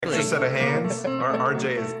set of hands?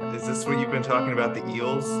 RJ, is this what you've been talking about, the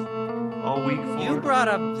eels all week for? You brought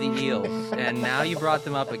up the eels, and now you brought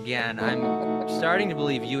them up again. I'm starting to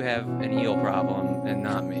believe you have an eel problem and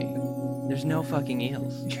not me. There's no fucking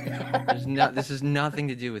eels. This has nothing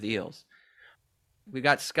to do with eels. We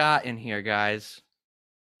got Scott in here, guys.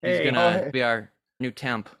 He's gonna be our new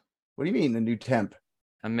temp. What do you mean, the new temp?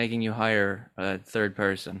 I'm making you hire a third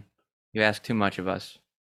person. You ask too much of us.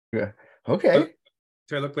 Yeah. Okay.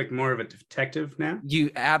 Do I look like more of a detective now?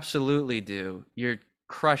 You absolutely do. You're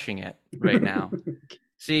crushing it right now.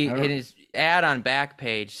 See, his ad on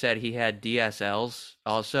Backpage said he had DSLs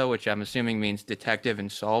also, which I'm assuming means detective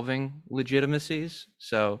and solving legitimacies.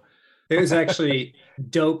 So it was actually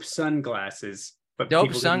dope sunglasses. But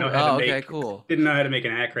dope sunglasses. Oh, okay, cool. Didn't know how to make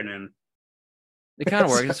an acronym. It kind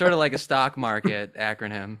of works. It's sort of like a stock market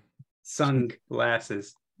acronym.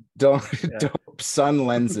 Sunglasses. Dope sun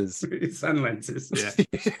lenses. Sun lenses. Yeah.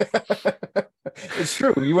 It's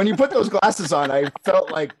true. When you put those glasses on, I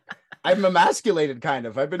felt like I'm emasculated, kind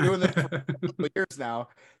of. I've been doing this for a couple of years now.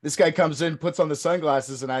 This guy comes in, puts on the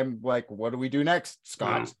sunglasses, and I'm like, what do we do next,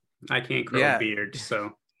 Scott? I can't grow a beard,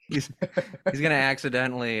 so. He's going to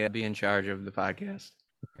accidentally be in charge of the podcast.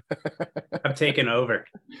 I'm taking over.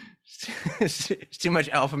 It's too much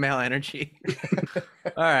alpha male energy.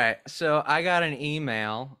 All right. So I got an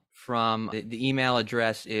email from the email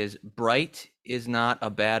address is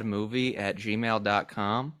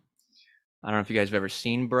brightisnotabadmovie@gmail.com. I don't know if you guys have ever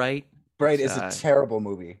seen Bright. Bright is a terrible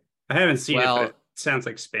movie. I haven't seen it, but it sounds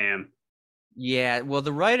like spam. Yeah, well,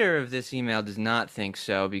 the writer of this email does not think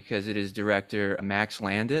so because it is director Max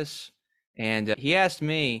Landis. And he asked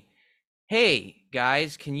me, hey,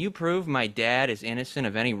 guys, can you prove my dad is innocent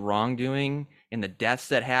of any wrongdoing in the deaths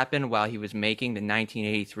that happened while he was making the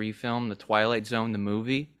 1983 film, The Twilight Zone, the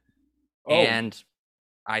movie? Oh. And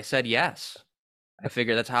I said yes. I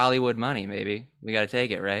figured that's Hollywood money, maybe. We got to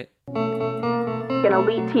take it, right? An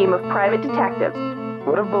elite team of private detectives.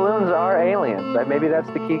 What if balloons are aliens? Maybe that's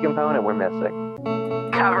the key component we're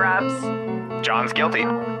missing. Cover-ups. John's guilty.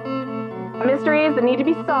 Mysteries that need to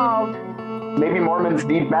be solved. Maybe Mormons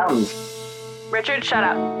need mountains. Richard, shut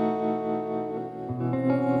up.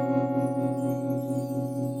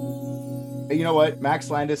 You know what? Max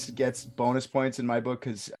Landis gets bonus points in my book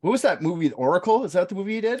because what was that movie? Oracle? Is that the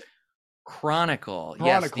movie he did? Chronicle.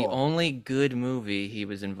 Yes, the only good movie he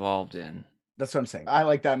was involved in. That's what I'm saying. I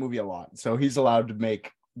like that movie a lot. So he's allowed to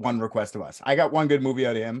make one request of us. I got one good movie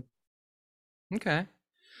out of him. Okay.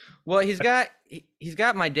 Well, he's got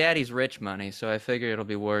my daddy's rich money, so I figure it'll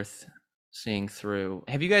be worth seeing through.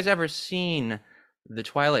 Have you guys ever seen the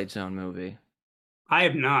Twilight Zone movie? I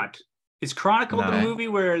have not. Is Chronicle the movie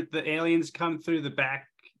where the aliens come through the back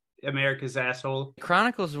America's asshole?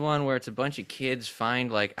 Chronicle's the one where it's a bunch of kids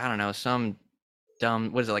find some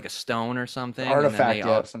dumb, what is it, like a stone or something?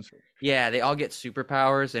 Artifact, some sort. Yeah, they all get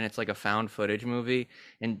superpowers, and it's like a found footage movie.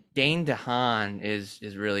 And Dane DeHaan is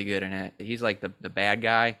really good in it. He's like the bad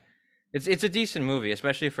guy. It's a decent movie,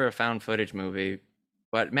 especially for a found footage movie.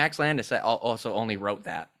 But Max Landis also only wrote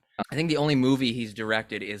that. I think the only movie he's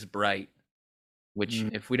directed is Bright, which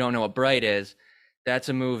if we don't know what Bright is, that's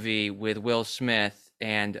a movie with Will Smith,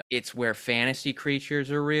 and it's where fantasy creatures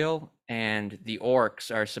are real, and the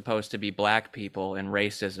orcs are supposed to be black people, and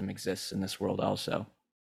racism exists in this world also.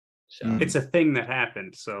 So it's a thing that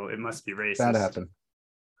happened, so it must be racist. That happened.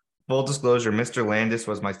 Full disclosure, Mr. Landis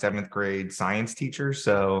was my 7th grade science teacher,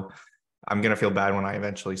 so I'm going to feel bad when I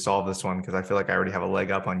eventually solve this one because I feel like I already have a leg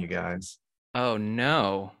up on you guys. Oh,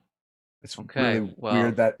 no. It's really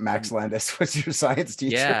weird that Max Landis was your science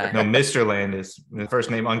teacher. Yeah. No, Mr. Landis. First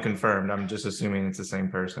name unconfirmed. I'm just assuming it's the same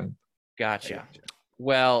person. Gotcha.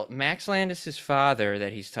 Well, Max Landis' father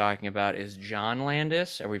that he's talking about is John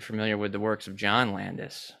Landis. Are we familiar with the works of John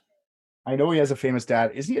Landis? I know he has a famous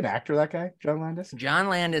dad. Is he an actor, that guy, John Landis? John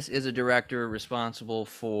Landis is a director responsible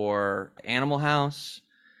for Animal House,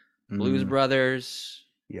 Blues Brothers,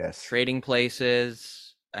 yes, Trading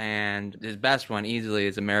Places, and his best one easily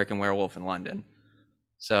is American Werewolf in London.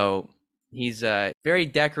 So he's a very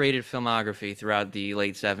decorated filmography throughout the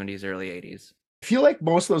late 70s, early 80s. I feel like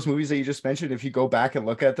most of those movies that you just mentioned, if you go back and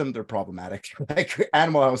look at them, they're problematic. Like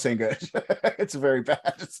Animal House ain't good. It's very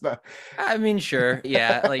bad. It's not. I mean, sure.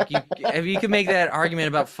 Yeah. Like you can make that argument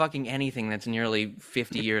about fucking anything that's nearly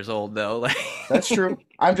 50 years old, though. That's true.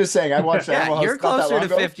 I'm just saying, I watched Animal House. You're closer to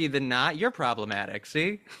 50 than not. You're problematic.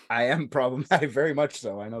 See? I am problematic. Very much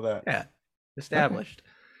so. I know that. Yeah. Established.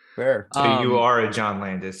 Fair. So you are a John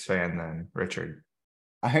Landis fan then, Richard?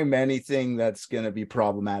 I'm anything that's going to be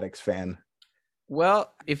problematic's fan.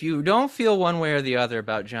 Well, if you don't feel one way or the other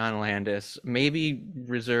about John Landis, maybe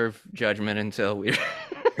reserve judgment until we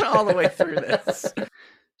all the way through this.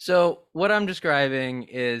 So what I'm describing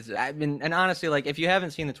is, and honestly, like, if you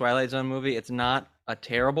haven't seen the Twilight Zone movie, it's not a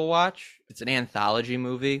terrible watch. It's an anthology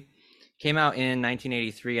movie. Came out in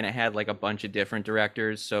 1983, and it had like a bunch of different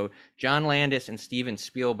directors. So John Landis and Steven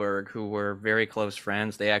Spielberg, who were very close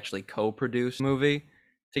friends, they actually co-produced the movie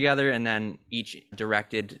together, and then each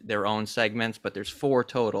directed their own segments, but there's 4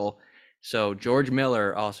 total. So George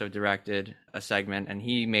Miller also directed a segment, and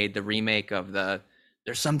he made the remake of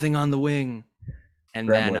There's Something on the Wing. And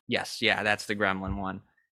Gremlin. then, that's the Gremlin one.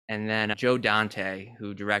 And then Joe Dante,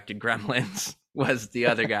 who directed Gremlins, was the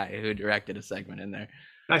other guy who directed a segment in there.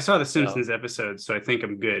 I saw the Simpsons episode, so I think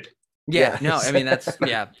I'm good. Yeah, no, I mean, that's,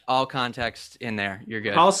 all context in there. You're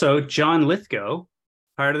good. Also, John Lithgow,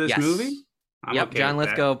 part of this movie? I'm Yep, okay John with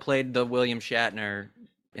Lithgow played the William Shatner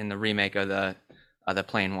in the remake of the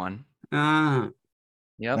plane one. that.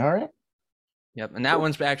 Yep. All right. Yep, and that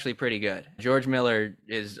one's actually pretty good. George Miller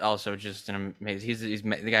is also just an amazing. He's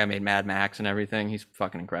the guy who made Mad Max and everything. He's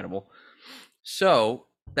fucking incredible. So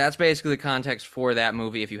that's basically the context for that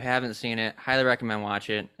movie. If you haven't seen it, highly recommend watch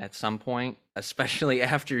it at some point, especially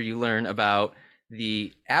after you learn about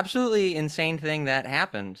the absolutely insane thing that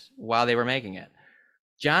happened while they were making it.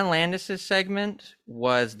 John Landis's segment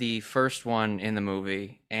was the first one in the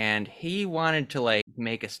movie, and he wanted to like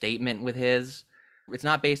make a statement with his. It's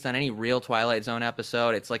not based on any real Twilight Zone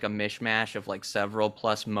episode. It's like a mishmash of like several,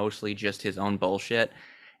 plus mostly just his own bullshit.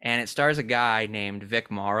 And it stars a guy named Vic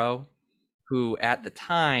Morrow, who at the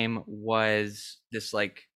time was this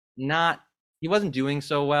like he wasn't doing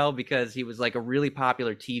so well because he was like a really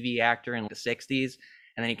popular TV actor in the 60s,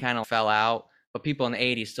 and then he kind of fell out. But people in the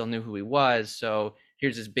 80s still knew who he was. So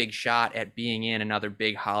here's this big shot at being in another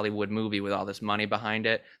big Hollywood movie with all this money behind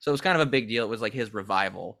it. So it was kind of a big deal. It was like his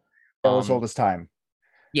revival. That was all this time.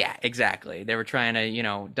 Yeah, exactly. They were trying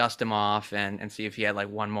to, dust him off and see if he had like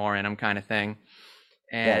one more in him kind of thing.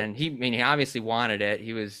 And he obviously wanted it.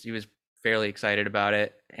 He was fairly excited about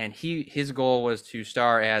it. And his goal was to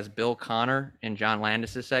star as Bill Connor in John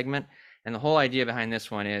Landis's segment. And the whole idea behind this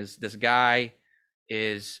one is this guy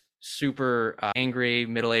is super angry,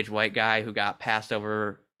 middle-aged white guy who got passed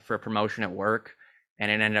over for a promotion at work, and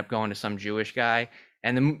it ended up going to some Jewish guy.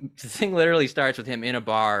 And the thing literally starts with him in a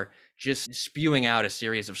bar just spewing out a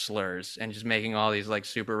series of slurs and just making all these like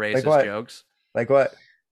super racist jokes. Like what?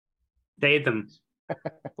 They them.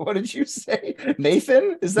 What did you say?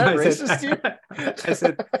 Nathan? Is that racist to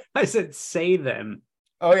you? I said say them.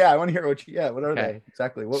 Oh yeah, I want to hear what are they?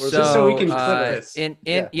 Exactly. What was so we can clip this.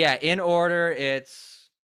 In order,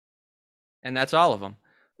 and that's all of them.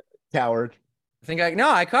 Coward.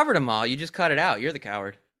 I covered them all. You just cut it out. You're the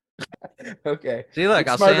coward. Okay. See, look,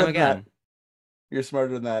 I'll say them again. You're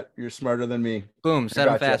smarter than that. You're smarter than me. Boom, said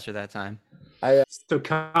them faster that time. So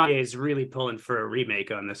Kanye is really pulling for a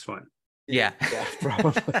remake on this one. Yeah,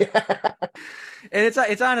 probably. And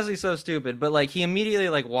it's honestly so stupid, but like he immediately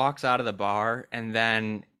like walks out of the bar and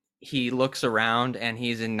then he looks around and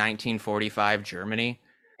he's in 1945 Germany,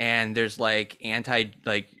 and there's like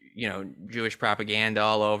Jewish propaganda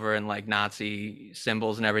all over and like Nazi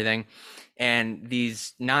symbols and everything. And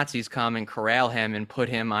these Nazis come and corral him and put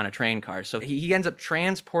him on a train car. So he ends up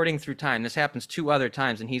transporting through time. This happens 2 other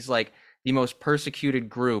times, and he's like the most persecuted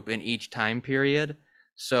group in each time period.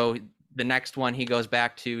 So the next one, he goes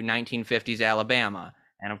back to 1950s Alabama.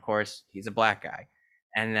 And of course, he's a black guy.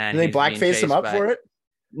 And then do they blackface him up for it?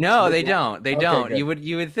 No, they don't. They don't. Good.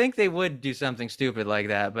 You would think they would do something stupid like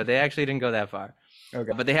that, but they actually didn't go that far.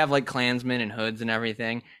 Okay. But they have like Klansmen and hoods and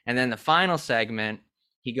everything. And then the final segment,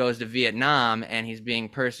 he goes to Vietnam and he's being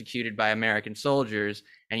persecuted by American soldiers.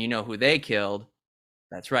 And you know who they killed?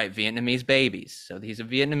 That's right, Vietnamese babies. So he's a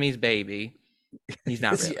Vietnamese baby. He's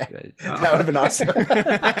not really good. That would have been awesome.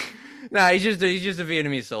 No, he's just a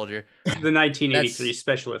Vietnamese soldier. The 1983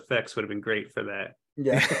 special effects would have been great for that.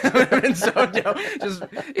 Yeah. That would have been so dope. Just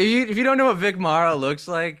if you don't know what Vic Morrow looks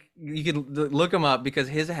like, you can look him up, because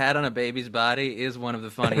his head on a baby's body is one of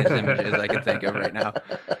the funniest images I can think of right now.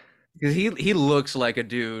 Because he looks like a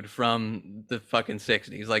dude from the fucking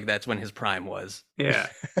 60s. Like that's when his prime was. Yeah.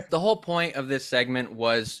 The whole point of this segment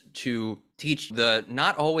was to teach the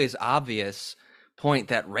not always obvious point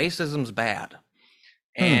that racism's bad.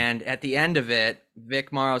 And at the end of it,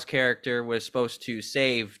 Vic Morrow's character was supposed to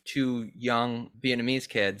save 2 young Vietnamese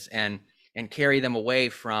kids and carry them away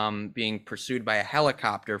from being pursued by a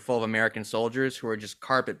helicopter full of American soldiers who were just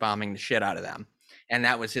carpet bombing the shit out of them. And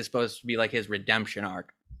that was supposed to be like his redemption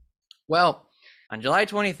arc. Well, on July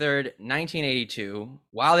 23rd, 1982,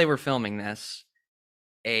 while they were filming this,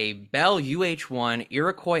 a Bell UH-1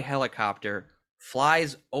 Iroquois helicopter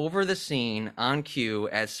flies over the scene on cue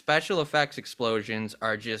as special effects explosions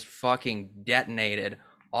are just fucking detonated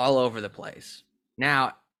all over the place.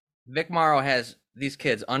 Now, Vic Morrow has these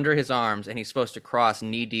kids under his arms and he's supposed to cross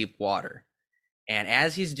knee-deep water. And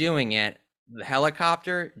as he's doing it, the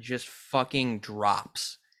helicopter just fucking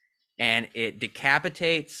drops and it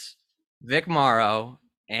decapitates Vic Morrow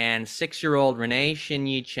and 6-year-old Renee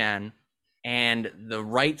Shin-Yi Chen, and the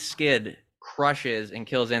right skid crushes and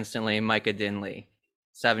kills instantly Micah Dinley,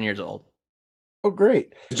 7 years old. Oh,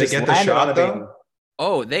 great. Did they get the landed on shot a though? beam.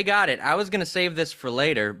 Oh, they got it. I was going to save this for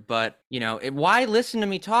later, but, why listen to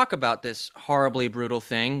me talk about this horribly brutal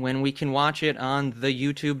thing when we can watch it on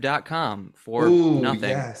theyoutube.com for nothing?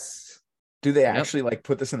 Yes. Do they actually like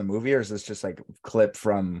put this in the movie, or is this just like a clip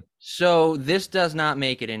from So this does not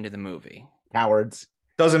make it into the movie. cowards?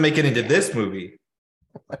 Doesn't make it into this movie.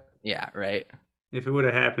 Yeah, right. If it would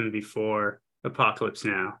have happened before Apocalypse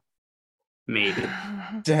Now, maybe.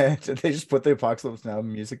 Did they just put the Apocalypse Now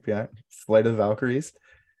music behind Flight of the Valkyries?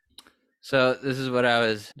 So this is what I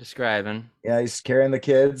was describing. Yeah, he's carrying the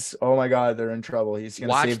kids. Oh my God, they're in trouble. He's gonna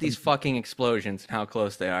Watch save these them. fucking explosions and how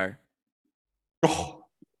close they are. Oh,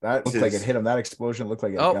 That looked like it hit him. That explosion looked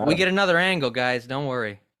like it. Oh, got we him. get another angle, guys. Don't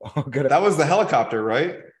worry. Oh, good. that was the helicopter,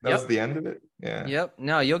 right? That Yep. was the end of it. Yeah. Yep.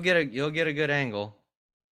 No, you'll get a good angle.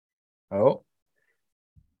 Oh,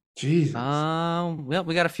 Jesus. Well,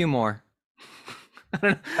 we got a few more.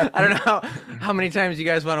 I don't know how many times you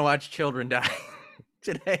guys want to watch children die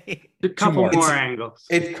today. A couple more. more angles.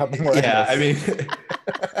 couple more Yeah, I angles. mean,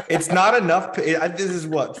 it's not enough. This is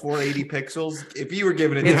what, 480 pixels. If you were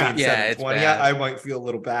giving it to me Yeah. in Yeah, it's 720, bad. I might feel a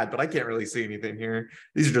little bad, but I can't really see anything here.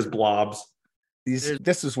 These are just blobs.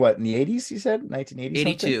 This is what in the 80s. You said 1980.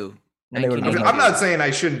 82. And they would've been 1982. I'm not saying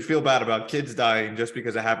I shouldn't feel bad about kids dying just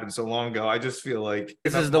because it happened so long ago. I just feel like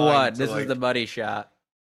This enough is the mind one. to, This is like- the buddy shot.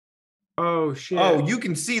 Oh shit! Oh, you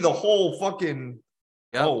can see the whole fucking.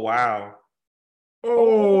 Yep. Oh wow.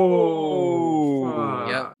 Oh, fuck.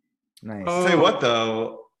 Yep. Nice. Oh. Tell you what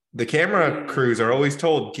though, the camera crews are always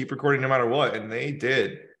told keep recording no matter what, and they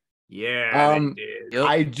did. Yeah, Um, they did. Yep.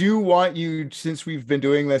 I do want you, since we've been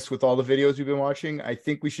doing this with all the videos we've been watching, I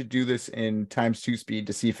think we should do this in ×2 speed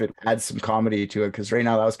to see if it adds some comedy to it. Because right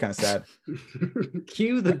now that was kind of sad.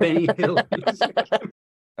 Cue the Benny Hill music.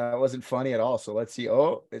 It wasn't funny at all. So let's see.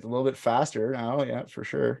 Oh, it's a little bit faster now. Yeah, for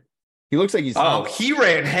sure. He looks like he's. Oh, he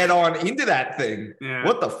ran head on into that thing. Yeah.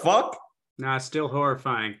 What the fuck? Nah, still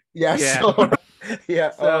horrifying. Yeah. Yeah. So,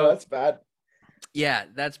 yeah. So- Oh, that's bad. Yeah,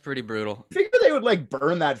 that's pretty brutal. I figure they would like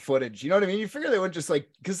burn that footage. You know what I mean? You figure they would just like,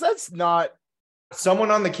 because that's not.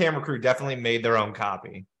 Someone on the camera crew definitely made their own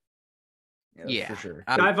copy. That's Yeah. for sure.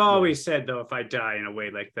 I've always said though, if I die in a way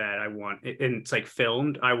like that, I want it, and it's like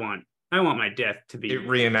filmed. I want my death to be It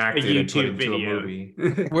reenacted a and put YouTube into a video. movie.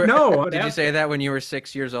 No, Did you say that when you were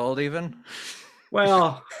 6 years old, even?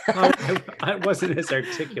 Well, I wasn't as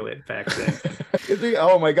articulate back then.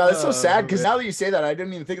 Oh my God, that's so Oh, sad. Because man. now that you say that, I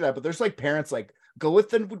didn't even think of that. But there's like parents like, go with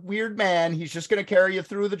the weird man. He's just gonna carry you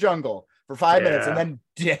through the jungle for 5 minutes, and then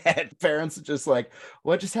dead. Parents are just like,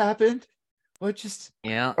 what just happened? What just?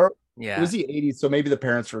 Yeah. Or- Yeah. It was the 80s, so maybe the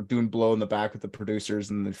parents were doing blow in the back with the producers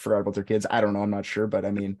and they forgot about their kids. I don't know. I'm not sure, but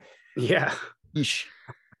I mean, Yeah, yeesh.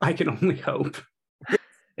 I can only hope.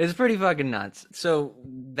 It's pretty fucking nuts. So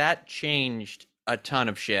that changed a ton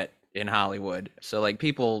of shit in Hollywood. So like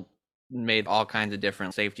people made all kinds of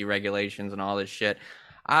different safety regulations and all this shit.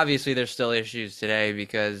 Obviously there's still issues today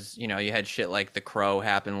because, you had shit like The Crow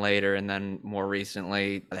happen later, and then more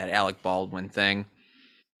recently that Alec Baldwin thing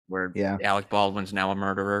where Yeah. Alec Baldwin's now a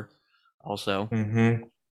murderer also. Mm-hmm.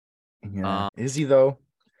 Yeah. Is he though?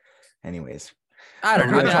 Anyways, I don't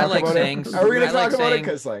Are know. we I gonna mean, I talk like about it? saying Are we gonna I like talk about it? saying-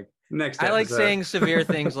 Because like, Next, I like episode. saying severe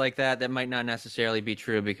things like that might not necessarily be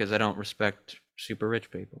true because I don't respect super rich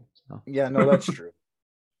people. So yeah, no, that's true.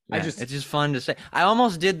 I yeah, just- it's just fun to say. I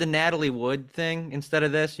almost did the Natalie Wood thing instead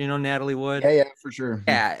of this. Natalie Wood. Yeah, for sure.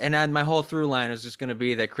 Yeah, and then my whole through line is just going to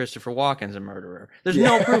be that Christopher Walken's a murderer. There's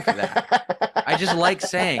no proof of that. I just like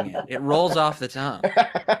saying it. It rolls off the tongue.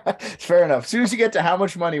 Fair enough. As soon as you get to how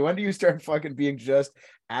much money, when do you start fucking being just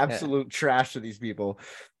absolute trash to these people?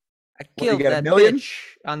 I What, you killed get that $1 million? bitch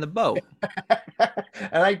on the boat.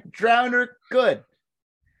 And I drowned her. Good.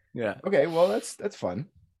 Yeah. Okay, well that's fun.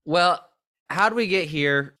 Well, how do we get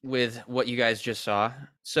here with what you guys just saw?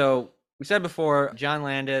 So we said before, John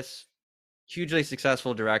Landis, hugely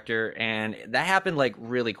successful director, and that happened like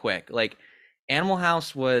really quick. Like Animal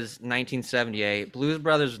House was 1978, Blues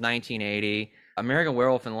Brothers was 1980, American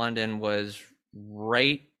Werewolf in London was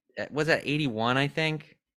was that 81, I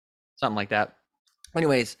think? Something like that.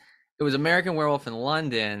 Anyways, it was American Werewolf in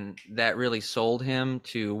London that really sold him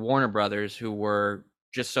to Warner Brothers, who were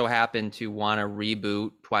just so happened to want to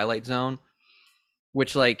reboot Twilight Zone,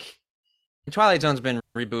 which like Twilight Zone's been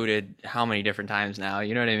rebooted how many different times now?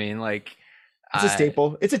 You know what I mean? Like It's a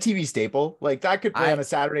staple. It's a TV staple. Like that could play on a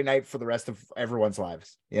Saturday night for the rest of everyone's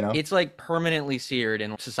lives. You know, it's like permanently seared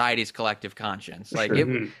in society's collective conscience. Like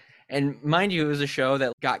Sure. it, and mind you, it was a show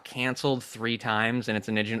that got canceled 3 times in its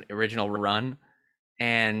original run.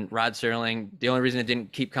 And Rod Serling, the only reason it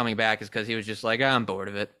didn't keep coming back is because he was just like, I'm bored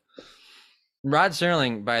of it. Rod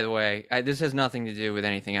Serling, by the way, this has nothing to do with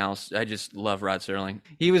anything else. I just love Rod Serling.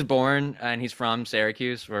 He was born and he's from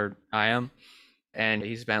Syracuse, where I am. And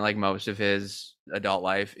he spent like most of his adult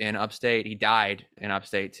life in upstate. He died in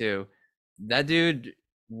upstate too. That dude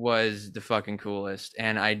was the fucking coolest.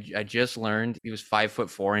 And I just learned he was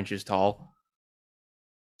 5'4" tall.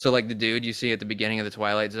 So like the dude you see at the beginning of the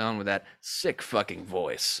Twilight Zone with that sick fucking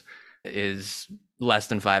voice is less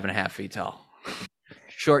than 5.5 feet tall.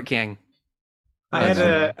 Short king. I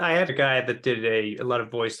had a guy that did a lot of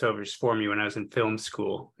voiceovers for me when I was in film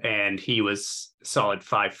school, and he was solid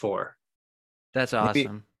 5'4". That's awesome.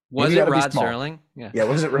 maybe Was it gotta be Rod small. Serling? Yeah,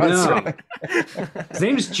 was it Rod No. Serling? His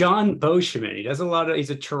name is John Boschman. He does a lot of. He's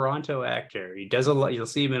a Toronto actor. He does a lot. You'll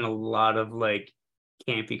see him in a lot of like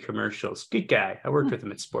campy commercials. Good guy. I worked with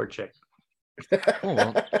him at Sport Check. Oh,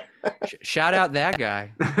 well, shout out that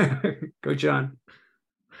guy. Go, John.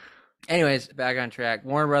 Anyways, back on track.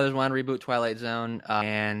 Warner Brothers wanted to reboot Twilight Zone,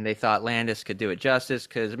 and they thought Landis could do it justice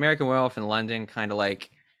because American Werewolf in London kind of like,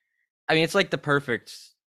 I mean, it's like the perfect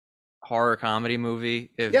horror comedy movie.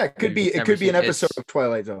 Yeah, it could be. It could be an episode of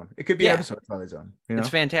Twilight Zone. It could be an episode of Twilight Zone. You know? It's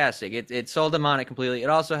fantastic. It sold him on it completely. It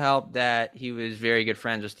also helped that he was very good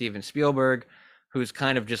friends with Steven Spielberg, who's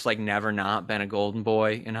kind of just like never not been a golden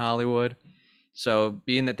boy in Hollywood. So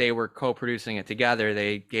being that they were co-producing it together,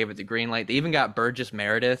 they gave it the green light. They even got Burgess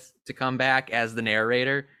Meredith to come back as the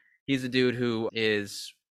narrator. He's the dude who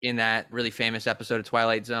is in that really famous episode of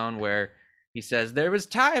Twilight Zone where he says, "There was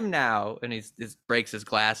time now," and he breaks his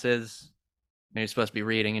glasses. And he's supposed to be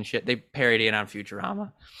reading and shit. They parody it on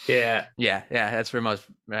Futurama. Yeah. Yeah, that's where most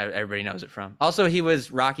everybody knows it from. Also, he was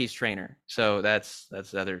Rocky's trainer, so that's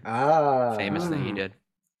the other famous thing he did.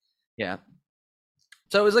 Yeah.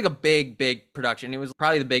 So it was like a big production. It was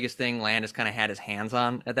probably the biggest thing Landis kind of had his hands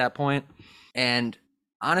on at that point. And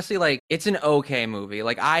honestly, like, it's an okay movie.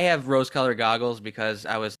 Like, I have rose-colored goggles because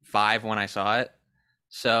I was 5 when I saw it.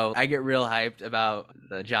 So I get real hyped about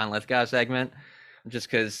the John Lithgow segment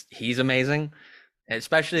just because he's amazing.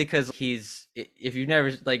 Especially because he's, if you've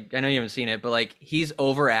never, like, I know you haven't seen it, but, like, he's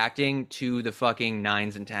overacting to the fucking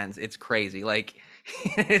 9s and 10s. It's crazy. Like,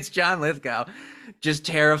 it's John Lithgow just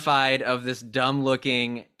terrified of this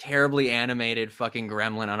dumb-looking, terribly animated fucking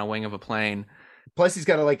gremlin on a wing of a plane. Plus, he's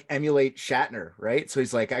got to like emulate Shatner, right? So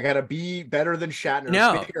he's like, I gotta be better than Shatner.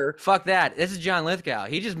 No, bigger. fuck that. This is John Lithgow.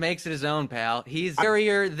 He just makes it his own, pal. He's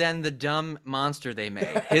scarier than the dumb monster they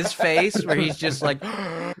made. His face, where he's just like,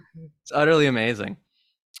 it's utterly amazing.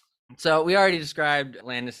 So we already described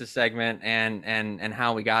Landis' segment and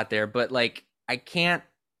how we got there, but like, I can't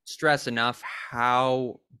stress enough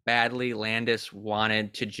how badly Landis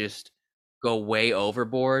wanted to just go way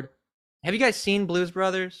overboard. Have you guys seen Blues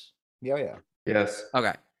Brothers? Yeah. Yes.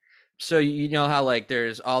 Okay. So you know how like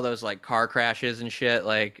there's all those like car crashes and shit,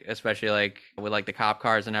 like especially like with like the cop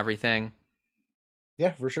cars and everything.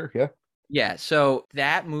 Yeah, for sure. Yeah. Yeah. So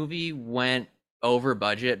that movie went over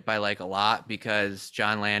budget by like a lot because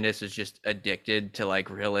John Landis is just addicted to like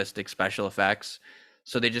realistic special effects.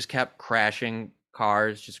 So they just kept crashing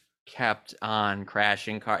cars, just kept on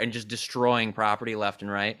crashing cars and just destroying property left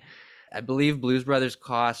and right. I believe Blues Brothers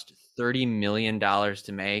cost $30 million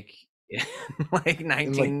to make in like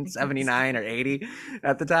 1979 or 80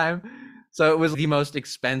 at the time. So it was the most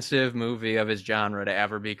expensive movie of his genre to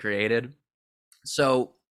ever be created.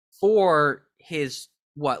 So for his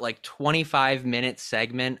like 25-minute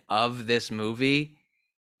segment of this movie,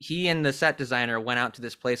 he and the set designer went out to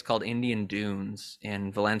this place called Indian Dunes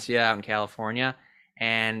in Valencia out in California.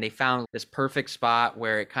 And they found this perfect spot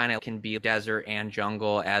where it kind of can be desert and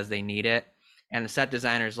jungle as they need it. And the set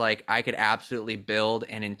designer's like, I could absolutely build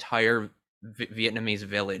an entire Vietnamese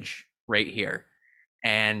village right here.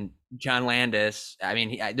 And John Landis, I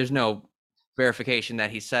mean, there's no verification that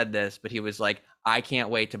he said this, but he was like, I can't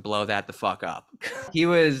wait to blow that the fuck up. He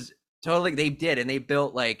was totally, they did. And they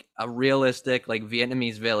built like a realistic, like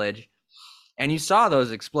Vietnamese village. And you saw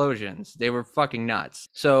those explosions. They were fucking nuts.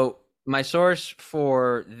 So my source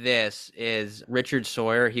for this is Richard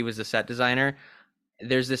Sawyer. He was the set designer.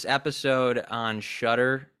 There's this episode on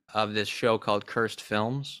Shudder of this show called Cursed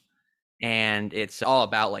Films. and it's all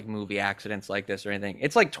about like movie accidents like this or anything.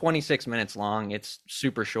 It's like 26 minutes long. It's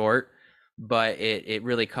super short, but it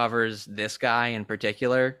really covers this guy in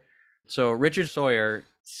particular. So Richard Sawyer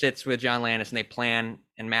sits with John Landis and they plan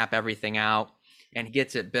and map everything out, and he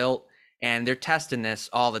gets it built, and they're testing this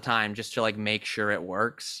all the time just to like make sure it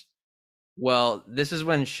works. Well, this is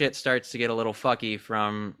when shit starts to get a little fucky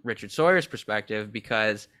from Richard Sawyer's perspective,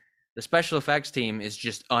 because the special effects team is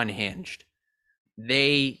just unhinged.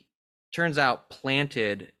 They, turns out,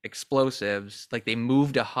 planted explosives, like they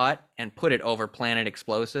moved a hut and put it over planted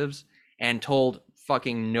explosives and told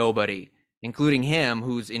fucking nobody, including him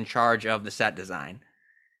who's in charge of the set design.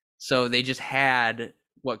 So they just had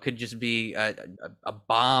what could just be a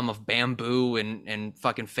bomb of bamboo and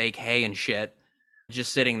fucking fake hay and shit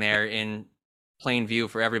just sitting there in plain view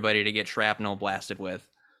for everybody to get shrapnel blasted with.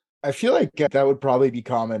 I feel like that would probably be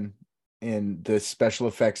common in the special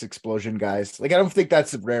effects explosion guys. Like, I don't think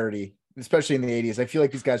that's a rarity, especially in the 80s. I feel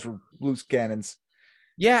like these guys were loose cannons.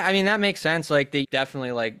 Yeah, I mean, that makes sense. Like, they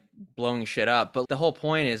definitely like blowing shit up. But the whole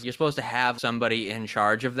point is you're supposed to have somebody in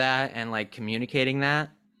charge of that and like communicating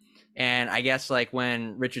that. And I guess like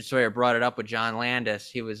when Richard Sawyer brought it up with John Landis,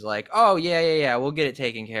 he was like, oh, yeah, we'll get it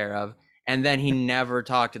taken care of. And then he never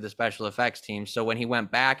talked to the special effects team. So when he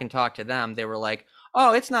went back and talked to them, they were like,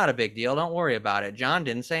 oh, it's not a big deal. Don't worry about it. John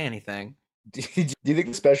didn't say anything. Do you think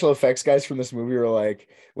the special effects guys from this movie were like,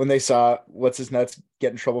 when they saw what's his nuts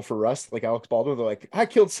get in trouble for Rust, like Alex Baldwin, they're like, I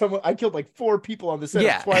killed like 4 people on the set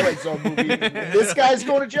of Twilight Zone movie. This guy's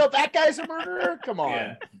going to jail. That guy's a murderer. Come on.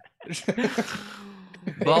 Yeah.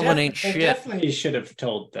 Baldwin ain't They shit. definitely should have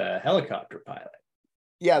told the helicopter pilot.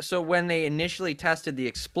 Yeah. So when they initially tested the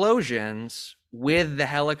explosions with the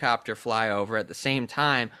helicopter flyover at the same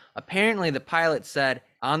time, apparently the pilot said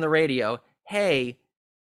on the radio, hey,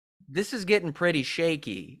 this is getting pretty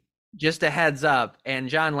shaky. Just a heads up. And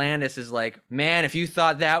John Landis is like, man, if you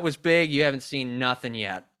thought that was big, you haven't seen nothing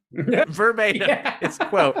yet. Verbatim. Yeah. It's a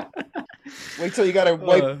quote. Wait till you got to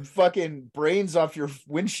wipe fucking brains off your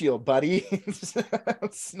windshield, buddy.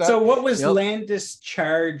 So what was Landis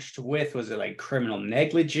charged with? Was it like criminal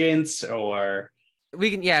negligence or?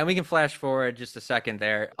 We can flash forward just a second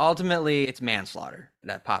there. Ultimately, it's manslaughter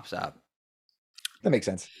that pops up. That makes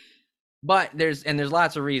sense. But there's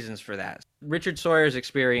lots of reasons for that. Richard Sawyer's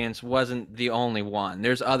experience wasn't the only one.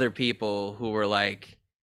 There's other people who were like,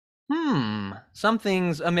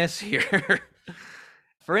 something's amiss here.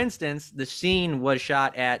 For instance, the scene was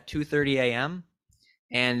shot at 2:30 a.m.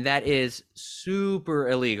 and that is super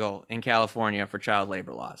illegal in California for child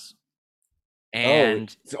labor laws.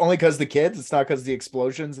 And it's only because the kids. It's not because the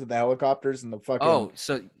explosions and the helicopters and the fucking. Oh,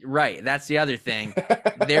 so right, that's the other thing.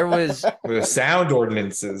 There was the sound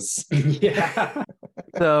ordinances. Yeah.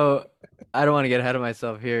 So I don't want to get ahead of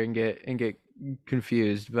myself here and get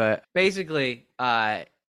confused, but basically,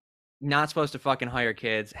 not supposed to fucking hire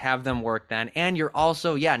kids, have them work then, and you're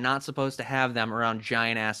also not supposed to have them around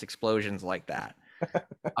giant ass explosions like that.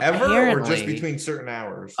 Ever or just between certain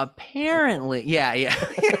hours? Apparently, yeah.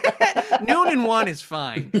 Noon and 1 is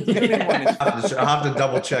fine. Noon and 1 is fine. I'll have to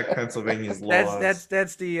double check Pennsylvania's laws.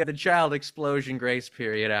 That's the child explosion grace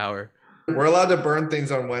period hour. We're allowed to burn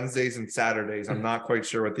things on Wednesdays and Saturdays. I'm not quite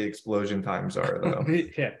sure what the explosion times are, though.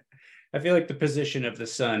 Yeah. I feel like the position of the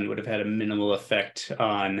sun would have had a minimal effect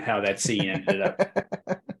on how that scene ended up.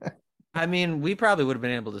 I mean, we probably would have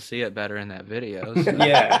been able to see it better in that video. So.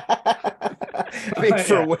 Yeah. Makes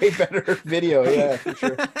for a way better video. Yeah, for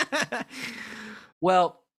sure.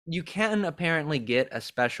 Well, you can apparently get a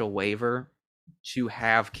special waiver to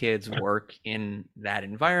have kids work in that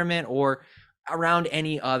environment or around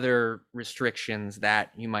any other restrictions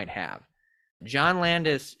that you might have. John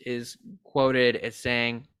Landis is quoted as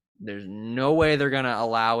saying, there's no way they're going to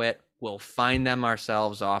allow it. We'll find them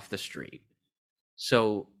ourselves off the street.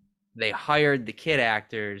 So they hired the kid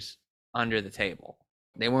actors under the table.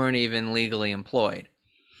 They weren't even legally employed.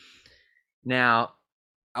 Now,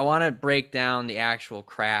 I want to break down the actual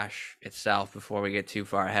crash itself before we get too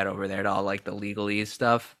far ahead over there to all like the legalese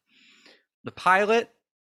stuff. The pilot,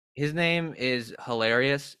 his name is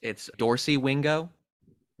hilarious. It's Dorsey Wingo.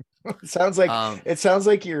 It sounds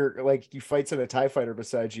like you're like you fights in a TIE fighter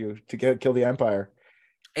beside you to kill the Empire.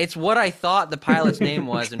 It's what I thought the pilot's name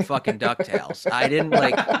was in fucking DuckTales. I didn't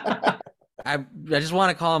like. I just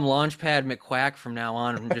want to call him Launchpad McQuack from now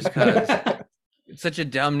on, just because it's such a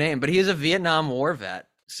dumb name. But he is a Vietnam War vet,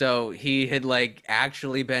 so he had like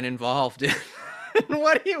actually been involved in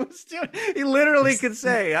what he was doing. He literally could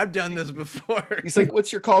say, "I've done this before." He's like,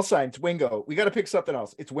 "What's your call sign?" It's Wingo. We got to pick something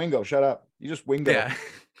else. It's Wingo. Shut up. You just Wingo. Yeah.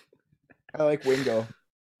 I like Wingo.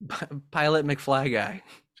 Pilot McFly guy.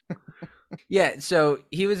 Yeah, so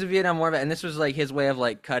he was a Vietnam War vet, and this was like his way of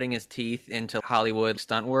like cutting his teeth into Hollywood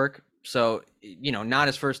stunt work. So, not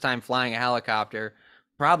his first time flying a helicopter,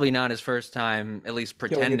 probably not his first time, at least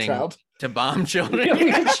Killing a pretending child. to bomb children.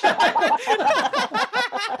 Killing a child.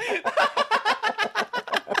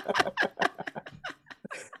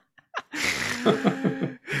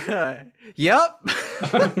 Yep.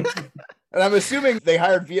 And I'm assuming they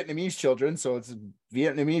hired Vietnamese children, so it's a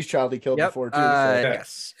Vietnamese child he killed Yep. before too.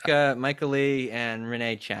 Yes. Michael Lee and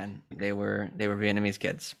Renee Chen. They were Vietnamese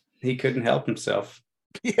kids. He couldn't help himself.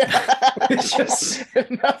 Yeah, It's just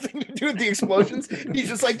nothing to do with the explosions. He's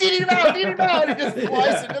just like, did it out, and he just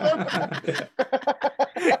flies into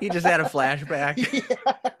them. He just had a flashback.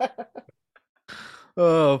 Yeah.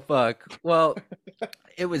 Oh, fuck. Well,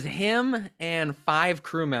 it was him and 5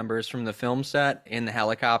 crew members from the film set in the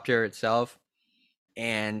helicopter itself.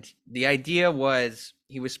 And the idea was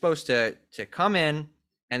he was supposed to come in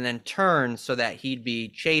and then turn so that he'd be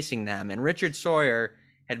chasing them. And Richard Sawyer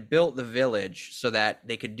had built the village so that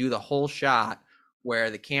they could do the whole shot where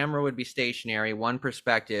the camera would be stationary, one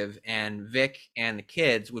perspective, and Vic and the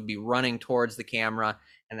kids would be running towards the camera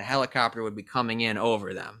and the helicopter would be coming in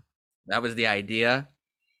over them. That was the idea.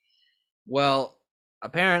 Well,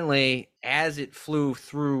 apparently, as it flew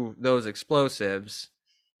through those explosives,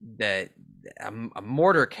 a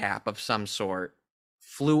mortar cap of some sort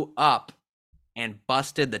flew up and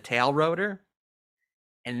busted the tail rotor.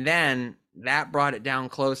 And then that brought it down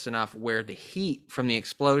close enough where the heat from the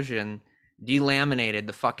explosion delaminated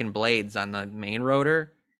the fucking blades on the main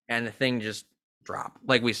rotor, and the thing just dropped,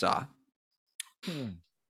 like we saw.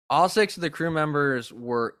 All 6 of the crew members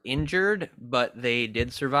were injured, but they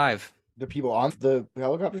did survive. The people on the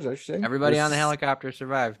helicopters, I should say. Everybody on the helicopter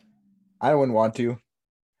survived. I wouldn't want to.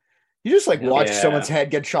 You just like watch Yeah. someone's head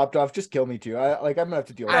get chopped off. Just kill me too. I'm gonna have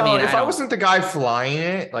to deal with I that. mean, if I I don't- wasn't the guy flying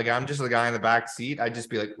it, like I'm just the guy in the back seat, I'd just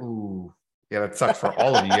be like, ooh, yeah, that sucks for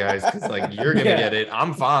all of you guys because like you're gonna Yeah. get it.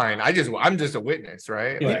 I'm fine. I'm just a witness,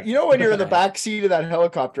 right? Yeah. Like, You know when you're in the back seat of that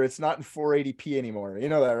helicopter, it's not in 480p anymore. You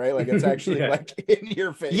know that, right? Like it's actually Yeah. like in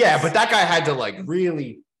your face. yeah, but that guy had to like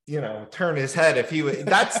really, turn his head if he would.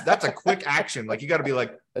 That's a quick action. Like you got to be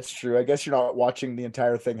like, That's true. I guess you're not watching the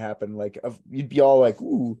entire thing happen. Like you'd be all like,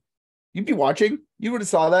 ooh, you'd be watching. You would have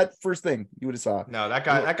saw that first thing. You would have saw. no, that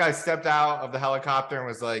guy stepped out of the helicopter and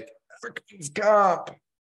was like, "Freaking stop!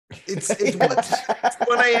 It's what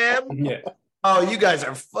 1 a.m. yeah. Oh, you guys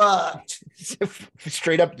are fucked."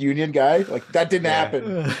 Straight up Union guy. Like that didn't Yeah.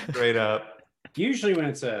 happen. Straight up. Usually when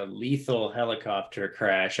it's a lethal helicopter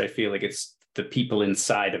crash, I feel like it's the people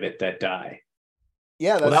inside of it that die.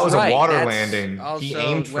 Yeah, that's Well, that was a Right, water that's landing. He Also,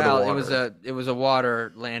 aimed for the well, water. it was a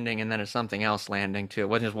water landing and then a something else landing too. It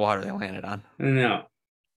wasn't just water they landed on. No.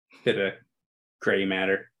 Bit of gray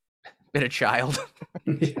matter. Bit of child.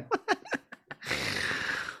 Yeah.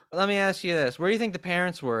 Let me ask you this: where do you think the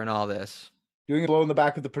parents were in all this? doing a blow in the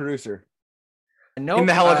back of the producer. Nope, In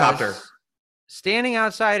the helicopter. standing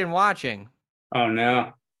outside and watching. Oh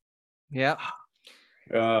no. Yep.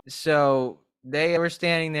 Uh, So they were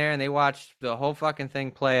standing there and they watched the whole fucking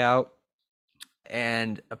thing play out.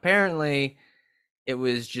 And apparently it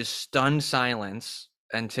was just stunned silence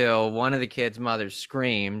until one of the kids' mothers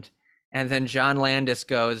screamed. And then John Landis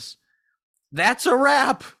goes, "That's a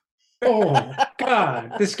wrap." oh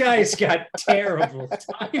God, this guy's got terrible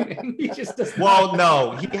timing. He just does Well, not-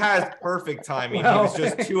 no, he has perfect timing. He was Well,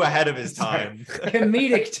 just too ahead of his time.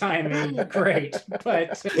 comedic timing, great,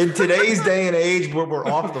 but In today's day and age where we're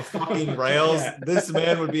off the fucking rails, Yeah. this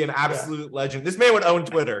man would be an absolute legend. This man would own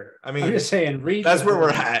Twitter. I I'm mean, just saying, read. that's the where we're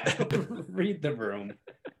room. at. Read the room.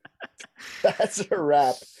 That's a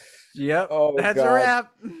wrap. Yep. Oh, That's God. a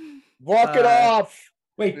wrap. Walk it off.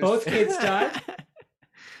 Wait, both kids died.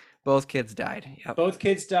 Both kids died. Yep. Both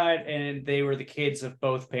kids died, and they were the kids of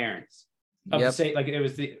both parents. Of the Yep. same, like it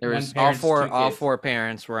was the There one was parent's two all kids. 4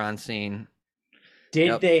 parents were on scene. Did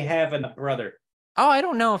Yep. they have a brother? Oh, I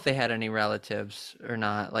don't know if they had any relatives or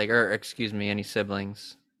not, or excuse me, any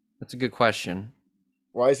siblings. That's a good question.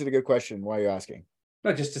 Why is it a good question? Why are you asking?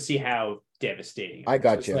 No, just to see how devastating. it I was.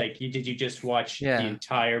 got It's you. Like, did you just watch Yeah. the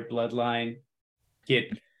entire bloodline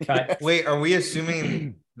get cut? Wait, are we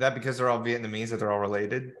assuming that because they're all Vietnamese that they're all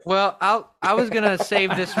related? Well, I was gonna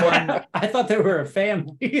save this one. I thought they were a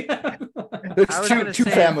family. There's I was two gonna two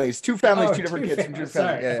say- families, two families, Oh, two different two kids from two families,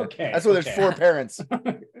 families. sorry. Yeah, yeah. Okay, That's why there's okay. 4 parents.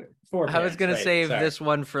 Four I was parents, gonna right, save sorry. this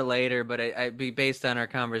one for later, but I'd be based on our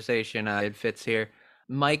conversation. It fits here.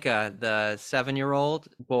 Micah, the 7-year-old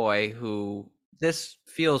boy who this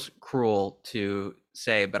feels cruel to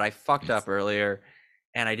say, but I fucked up earlier,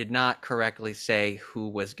 and I did not correctly say who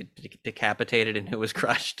was decapitated and who was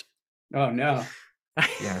crushed. Oh no.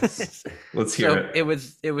 Yes. Let's hear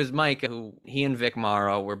it. It was Mike who he and Vic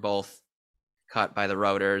Morrow were both cut by the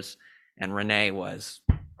rotors, and Renee was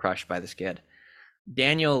crushed by the skid.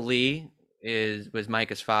 Daniel Lee was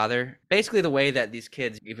Micah's father. Basically, the way that these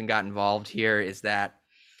kids even got involved here is that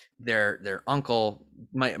their uncle,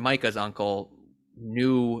 Micah's uncle,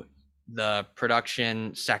 knew the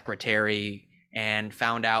production secretary and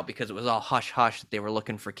found out, because it was all hush hush, that they were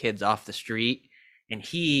looking for kids off the street, and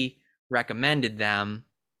he recommended them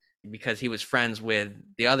because he was friends with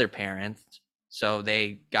the other parents. So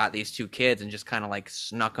they got these two kids and just kind of like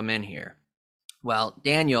snuck them in here. Well,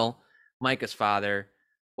 Daniel, Micah's father,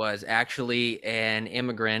 was actually an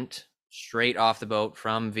immigrant straight off the boat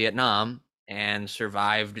from Vietnam and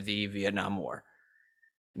survived the Vietnam War,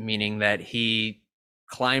 meaning that he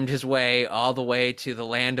climbed his way all the way to the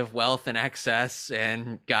land of wealth and excess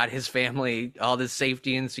and got his family all this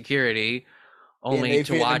safety and security, only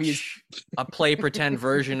to watch a play pretend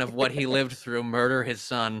version of what he lived through murder his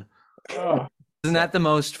son. Oh, isn't that the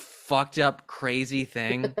most fucked up, crazy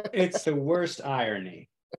thing? it's the worst irony.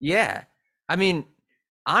 Yeah. I mean,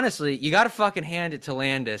 honestly, you got to fucking hand it to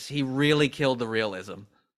Landis. He really killed the realism.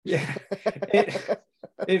 Yeah.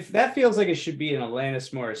 If that feels like it should be an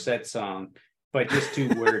Alanis Morissette song, but just too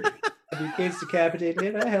wordy. Your kids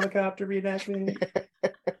decapitated, a helicopter reenactment.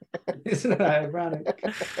 Isn't it ironic?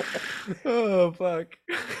 Oh, fuck.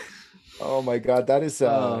 Oh my God. That is,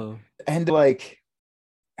 and like,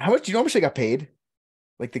 how much, do you know how much they got paid?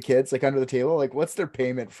 Like the kids, like under the table, like what's their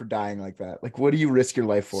payment for dying like that? Like, what do you risk your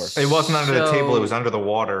life for? It wasn't under the table, it was under the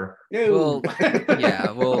water. Well,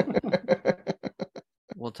 yeah, we'll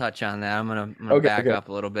touch on that. I'm gonna back up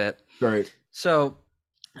a little bit. Right. So,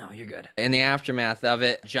 no, you're good. In the aftermath of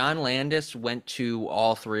it, John Landis went to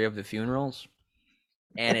all three of the funerals,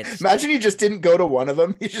 and it's imagine he just didn't go to one of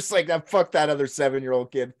them. He's just like, fuck that other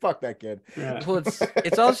 7-year-old kid. Fuck that kid. Yeah. well,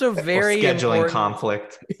 it's also very scheduling important.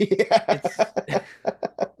 conflict. Yeah.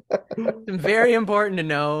 It's very important to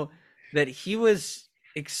know that he was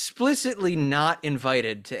explicitly not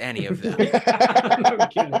invited to any of them. No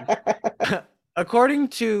kidding. According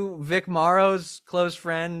to Vic Morrow's close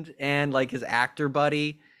friend and like his actor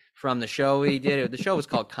buddy from the show he did, the show was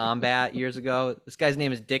called Combat years ago. This guy's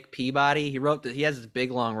name is Dick Peabody. He has this big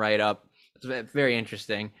long write-up. It's very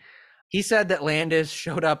interesting. He said that Landis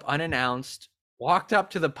showed up unannounced, walked up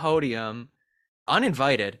to the podium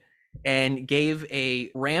uninvited, and gave a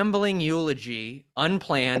rambling eulogy,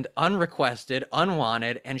 unplanned, unrequested,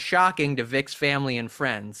 unwanted, and shocking to Vic's family and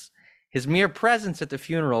friends. His mere presence at the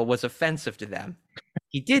funeral was offensive to them.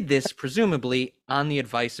 He did this, presumably, on the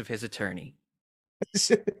advice of his attorney.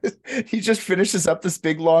 He just finishes up this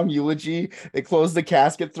big long eulogy. They close the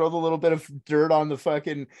casket, throw the little bit of dirt on the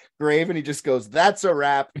fucking grave, and he just goes, "That's a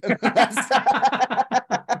wrap."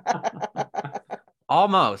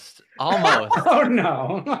 Almost. Oh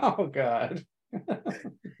no. Oh God.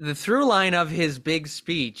 The through line of his big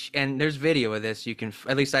speech, and there's video of this, you can,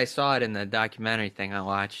 at least I saw it in the documentary thing I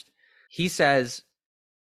watched. He says,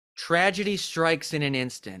 "Tragedy strikes in an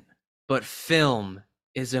instant, but film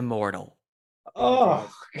is immortal." Oh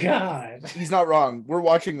God. He's not wrong. We're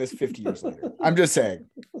watching this 50 years later. I'm just saying.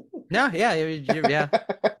 No, yeah.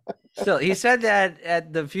 Still, he said that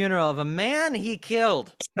at the funeral of a man he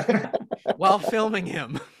killed while filming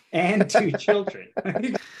him. And 2 children.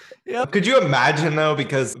 Yep. Could you imagine though?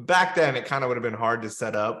 Because back then it kind of would have been hard to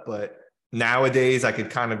set up, but nowadays I could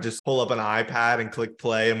kind of just pull up an iPad and click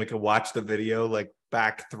play and we could watch the video like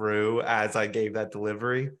back through as I gave that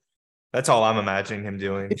delivery. That's all I'm imagining him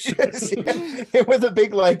doing. With a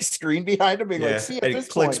big like screen behind him, being like, "See, and it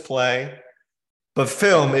clicks play, but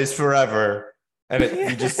film is forever." And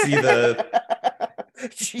you just see the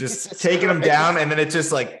just taking him down, and then it's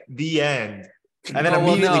just like the end, and then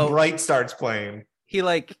immediately Bright starts playing. He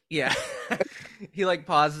like, yeah, he like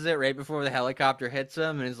pauses it right before the helicopter hits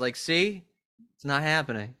him, and is like, "See, it's not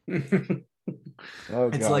happening."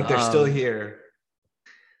 It's like they're still here.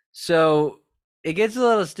 So it gets a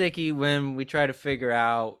little sticky when we try to figure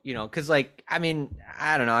out, because like, I mean,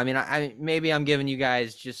 I don't know. I mean, maybe I'm giving you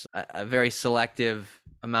guys just a very selective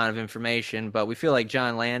amount of information, but we feel like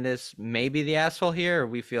John Landis may be the asshole here, or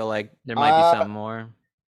we feel like there might be something more.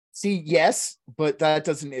 See, yes, but that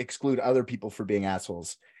doesn't exclude other people for being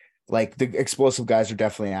assholes. Like the explosive guys are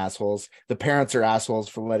definitely assholes. The parents are assholes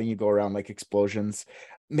for letting you go around like explosions.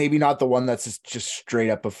 Maybe not the one that's just straight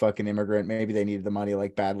up a fucking immigrant. Maybe they needed the money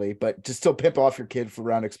like badly, but to still pimp off your kid for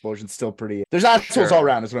round explosions, still pretty. There's assholes all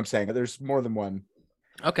around, is what I'm saying. There's more than one.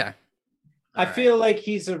 Okay. I feel like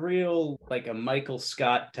he's a real, like a Michael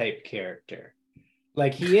Scott type character.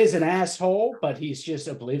 Like he is an asshole, but he's just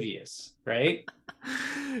oblivious, right?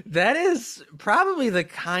 That is probably the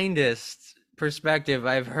kindest perspective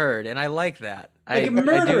I've heard, and I like that. Like a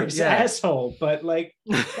murderous asshole, but like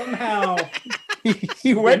somehow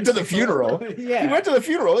he went to the funeral. Yeah, he went to the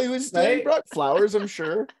funeral. He was Right? he brought flowers, I'm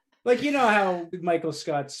sure. Like, you know how Michael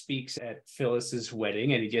Scott speaks at Phyllis's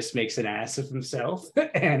wedding and he just makes an ass of himself?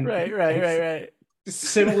 And Right.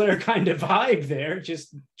 similar kind of vibe there,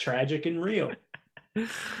 just tragic and real.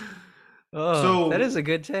 Oh, So- that is a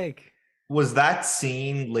good take. Was that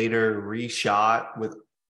scene later reshot with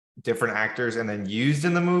different actors and then used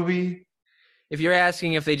in the movie? If you're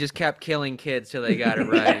asking if they just kept killing kids till they got it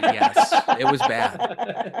right, yes, it was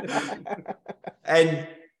bad. And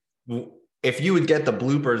if you would get the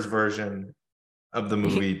bloopers version of the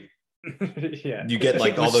movie, Yeah. you get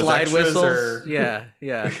like The all those slide extras whistles. or Yeah.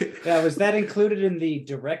 Yeah, was that included in the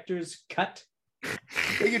director's cut?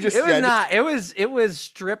 You just, It was not. It was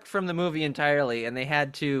stripped from the movie entirely, and they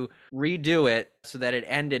had to redo it so that it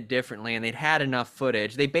ended differently. And they'd had enough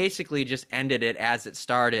footage. They basically just ended it as it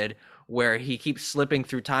started, where he keeps slipping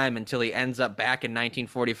through time until he ends up back in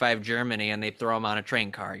 1945 Germany, and they throw him on a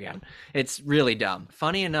train car again. It's really dumb.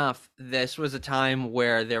 Funny enough, this was a time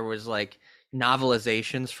where there was like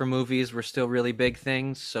novelizations for movies were still really big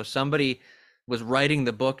things. So somebody was writing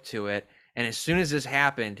the book to it, and as soon as this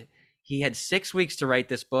happened, he had 6 weeks to write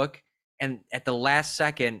this book, and at the last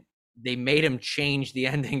second, they made him change the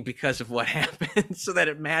ending because of what happened so that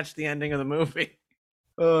it matched the ending of the movie.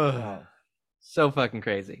 Ugh. So fucking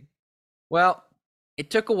crazy. Well, it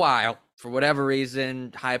took a while for whatever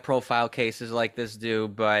reason, high-profile cases like this do,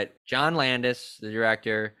 but John Landis, the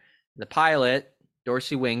director, the pilot,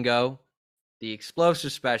 Dorsey Wingo, the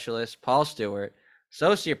explosive specialist, Paul Stewart,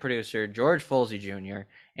 associate producer, George Folsey Jr.,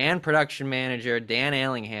 and production manager, Dan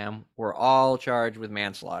Allingham, were all charged with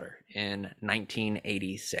manslaughter in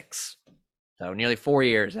 1986. So nearly 4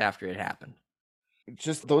 years after it happened.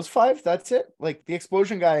 just those five. That's it. Like the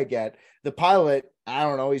explosion guy, I get. The pilot, I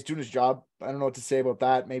don't know. He's doing his job. I don't know what to say about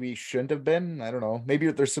that. Maybe he shouldn't have been. I don't know. Maybe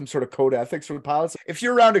there's some sort of code ethics with pilots. If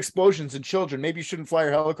you're around explosions and children, maybe you shouldn't fly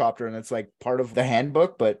your helicopter, and it's like part of the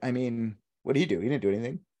handbook. But I mean, what did he do? He didn't do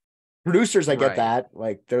anything. Producers, I get Right. that.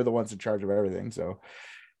 Like they're the ones in charge of everything. So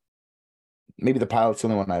maybe the pilot's the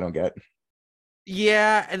only one I don't get.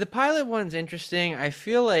 Yeah, and the pilot one's interesting. I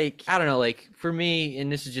feel like, I don't know, like for me,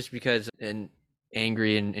 and this is just because an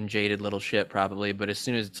angry and jaded little shit probably, but as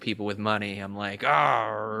soon as it's people with money, I'm like,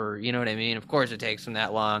 oh, you know what I mean? Of course it takes them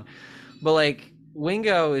that long. But like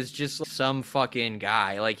Wingo is just some fucking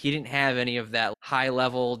guy. Like he didn't have any of that high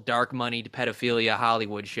level dark money pedophilia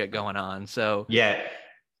Hollywood shit going on. So Yeah.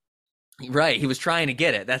 right, he was trying to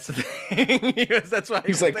get it. That's the thing. That's why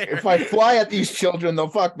He's like, if I fly at these children, they'll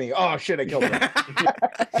fuck me. Oh shit, I killed them.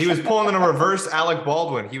 He was pulling in a reverse Alec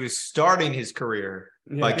Baldwin. He was starting his career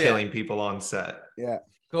by Yeah. killing people on set. Yeah.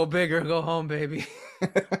 Go big or go home, baby.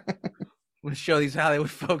 I'm gonna show these Hollywood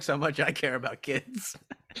folks how much I care about kids.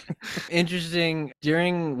 Interesting.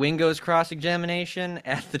 During Wingo's cross-examination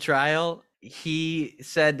at the trial, he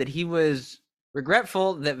said that he was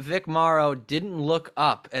regretful that Vic Morrow didn't look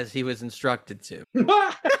up as he was instructed to.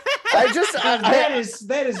 I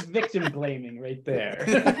that is victim blaming right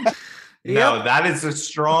there. No, that is a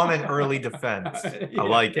strong and early defense. Yeah. I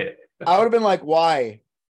like it. I would have been like, why?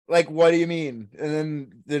 Like, what do you mean? And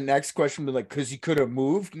then the next question would be like, because he could have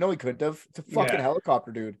moved. No, he couldn't have. It's a fucking Yeah.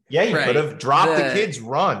 helicopter, dude. Yeah, he Right. could have dropped the The- kids'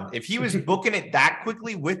 run. If he was booking it that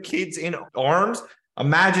quickly with kids in arms,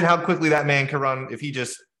 imagine how quickly that man could run if he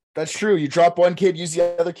just. That's true. You drop one kid, use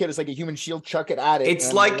the other kid. It's like a human shield, chuck it at it. It's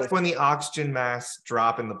and like when the oxygen masks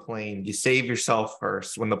drop in the plane. You save yourself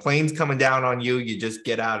first. When the plane's coming down on you, you just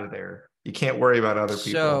get out of there. You can't worry about other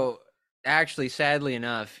people. So, actually, sadly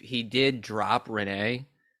enough, he did drop Renee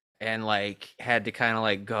and like had to kind of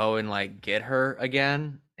like go and like get her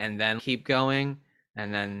again and then keep going.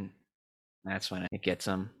 And then that's when it gets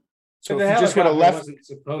him. So the if you just would have helicopter left. wasn't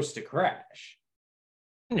supposed to crash.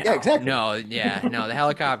 No, Yeah, exactly. No, the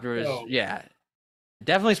helicopter is, No.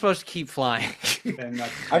 definitely supposed to keep flying. And not-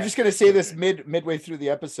 I'm just gonna say this midway through the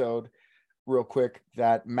episode, real quick,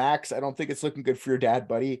 that Max, I don't think it's looking good for your dad,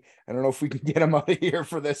 buddy. I don't know if we can get him out of here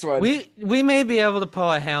for this one. We may be able to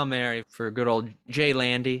pull a Hail Mary for good old Jay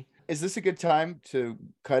Landy. Is this a good time to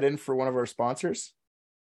cut in for one of our sponsors?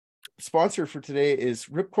 Sponsor for today is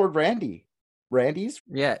Ripcord Randy. Randy's?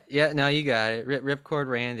 Yeah, no, you got it. Ripcord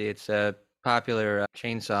Randy. It's a popular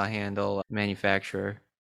chainsaw handle manufacturer.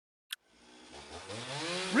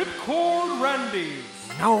 Ripcord Randy's.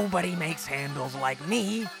 Nobody makes handles like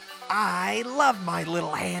me. I love my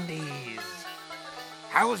little handies.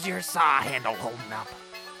 How's your saw handle holding up?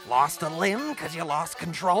 Lost a limb 'cause you lost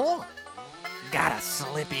control? Got a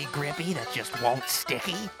slippy grippy that just won't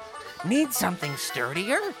sticky? Need something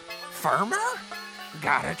sturdier? Firmer?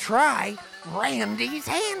 Gotta try Randy's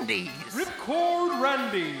Handies. Ripcord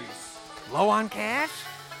Randy's. Low on cash?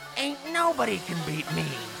 Ain't nobody can beat me.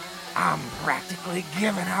 I'm practically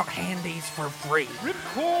giving out handies for free.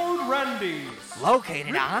 Ripcord Randy's.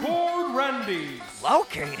 Located on... Ripcord Randy's.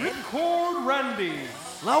 Located... Ripcord Randy's.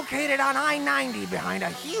 Located on I-90 behind a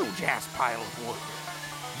huge-ass pile of wood.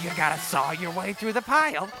 You gotta saw your way through the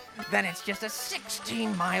pile, then it's just a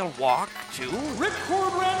 16-mile walk to...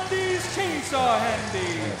 Ripcord Randy's Chainsaw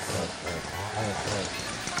Handies.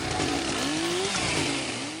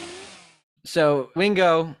 So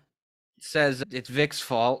Wingo says it's Vic's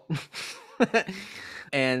fault.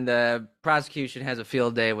 And the prosecution has a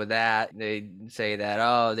field day with that. They say that,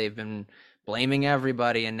 oh, they've been blaming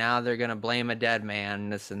everybody and now they're going to blame a dead man,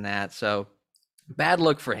 this and that. So bad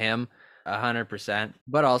look for him, 100%.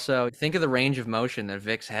 But also think of the range of motion that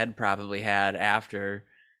Vic's head probably had after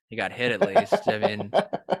he got hit, at least. I mean,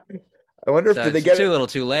 I wonder if so did they it's get too it? little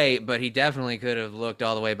too late, but he definitely could have looked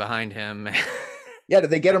all the way behind him. Yeah, did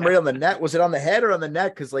they get him right on the net? Was it on the head or on the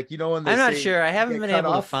neck? Because, like, you know, when they I'm not say sure. I you haven't get been cut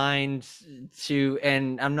able to off? find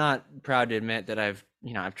and I'm not proud to admit that I've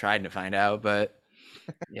tried to find out, but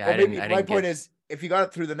yeah, Well, I maybe didn't my point get... is, if you got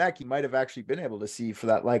it through the neck, you might have actually been able to see for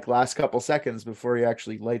that like last couple seconds before he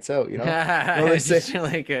actually lights out. You know, Well, they say- Just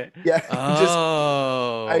like a, yeah,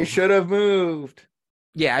 oh, I should have moved.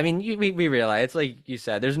 yeah. I mean, we realize it's like you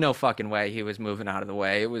said. There's no fucking way he was moving out of the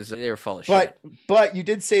way. They were full of shit. But you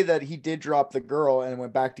did say that he did drop the girl and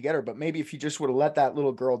went back to get her. But maybe if he just would have let that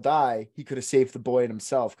little girl die, he could have saved the boy and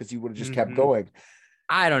himself because he would have just kept going.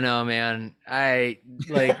 I don't know, man. I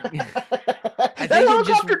like. That think it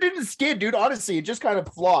helicopter didn't skid, dude. Honestly, it just kind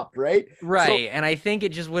of flopped, right? Right, and I think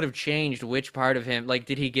it just would have changed which part of him, like,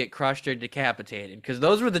 did he get crushed or decapitated? Because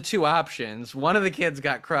those were the two options. One of the kids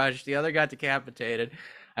got crushed, the other got decapitated.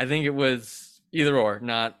 I think it was either or.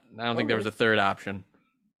 I don't think there was a third option.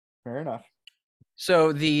 Fair enough.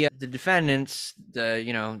 So the defendants,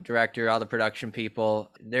 the director, all the production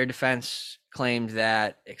people, their defense claimed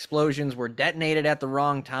that explosions were detonated at the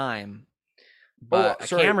wrong time. But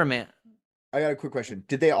a cameraman. I got a quick question.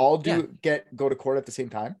 Did they all go to court at the same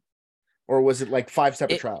time? Or was it like 5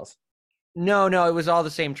 separate trials? No, it was all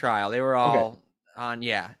the same trial. They were all on,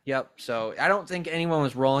 yep. So I don't think anyone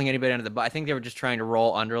was rolling anybody under the bus. I think they were just trying to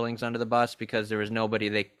roll underlings under the bus because there was nobody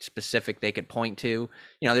they could point to.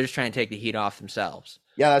 They're just trying to take the heat off themselves.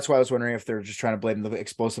 Yeah, that's why I was wondering if they're just trying to blame the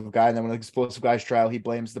explosive guy. And then when the explosive guy's trial, he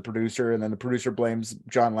blames the producer, and then the producer blames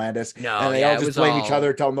John Landis. No, and they all just blame each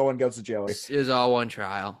other till no one goes to jail. It was all one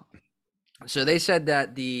trial. So they said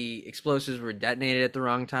that the explosives were detonated at the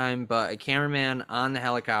wrong time, but a cameraman on the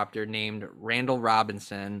helicopter named Randall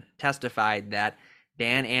Robinson testified that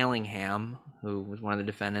Dan Allingham, who was one of the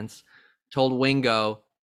defendants, told Wingo,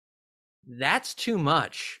 "That's too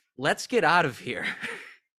much. Let's get out of here."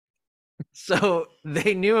 So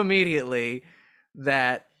they knew immediately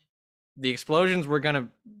that the explosions were going to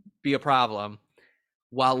be a problem,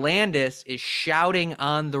 while Landis is shouting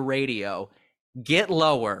on the radio, "Get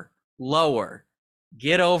lower. Lower,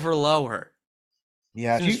 get over lower."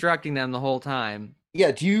 Yeah, he's instructing them the whole time.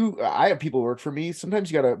 Yeah, I have people work for me. Sometimes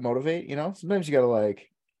you gotta motivate, sometimes you gotta like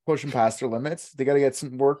push them past their limits. They gotta get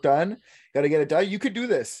some work done, gotta get it done. You could do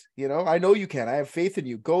this, I know you can. I have faith in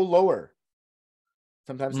you. Go lower.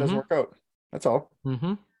 Sometimes it doesn't work out. That's all.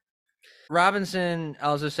 Robinson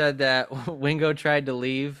also said that Wingo tried to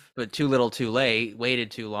leave, but too little too late, waited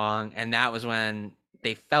too long, and that was when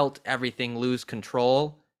they felt everything lose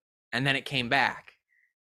control. And then it came back,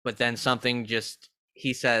 but then something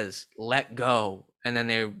he says, "Let go." And then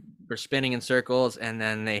they were spinning in circles and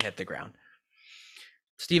then they hit the ground.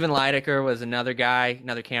 Stephen Lydecker was another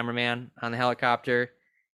cameraman on the helicopter.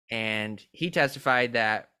 And he testified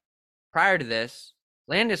that prior to this,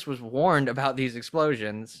 Landis was warned about these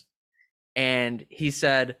explosions. And he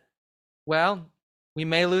said, "Well, we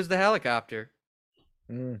may lose the helicopter."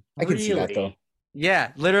 I can see that though.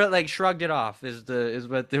 Yeah, literally, like, shrugged it off is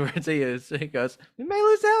what the words he used. He goes, "We may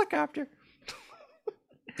lose the helicopter."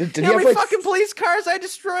 Did you know how many fucking police cars I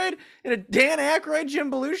destroyed in a Dan Aykroyd,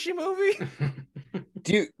 Jim Belushi movie?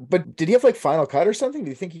 Did he have like final cut or something? Do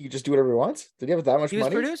you think he could just do whatever he wants? Did he have that much money? He was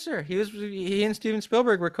producer. He and Steven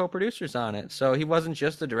Spielberg were co-producers on it, so he wasn't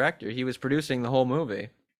just the director. He was producing the whole movie.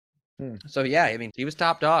 So yeah, I mean, he was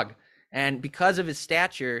top dog, and because of his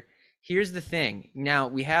stature, here's the thing. Now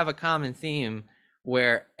we have a common theme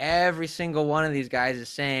where every single one of these guys is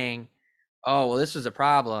saying, "Oh, well, this was a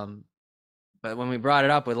problem," but when we brought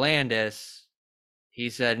it up with Landis,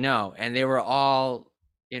 he said no, and they were all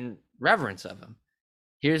in reverence of him.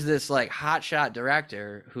 Here's this like hotshot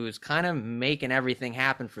director who's kind of making everything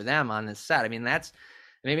happen for them on this set. I mean,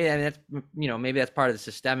 maybe that's part of the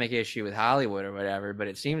systemic issue with Hollywood or whatever, but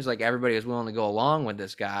it seems like everybody was willing to go along with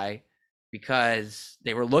this guy because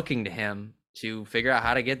they were looking to him to figure out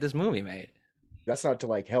how to get this movie made. That's not to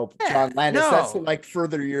like help John Landis. No. That's to like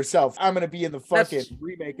further yourself. I'm gonna be in the fucking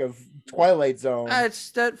remake of Twilight Zone.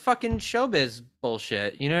 It's that fucking showbiz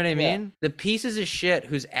bullshit. You know what I mean? The pieces of shit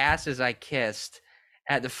whose asses I kissed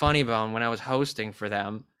at the Funny Bone when I was hosting for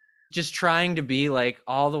them, just trying to be like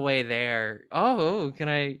all the way there. Oh, can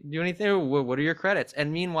I do anything? What are your credits?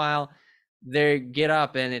 And meanwhile, they get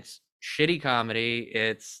up and it's shitty comedy.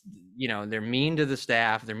 It's, they're mean to the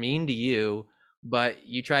staff. They're mean to you. But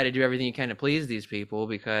you try to do everything you can to please these people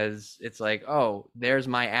because it's like, oh, there's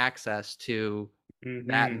my access to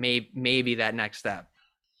that maybe that next step.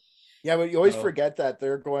 Yeah, but you always forget that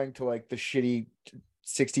they're going to like the shitty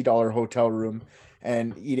 $60 hotel room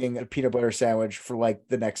and eating a peanut butter sandwich for like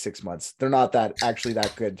the next 6 months. They're not that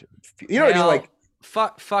good. You know what I mean? Like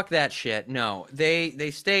fuck that shit. No, they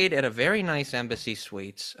stayed at a very nice Embassy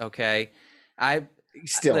Suites. Okay,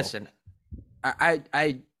 listen.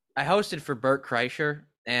 I hosted for Bert Kreischer.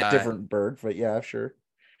 And, different Bert, but yeah, sure.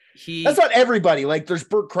 That's not everybody. Like, there's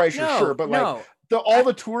Bert Kreischer, sure, but like all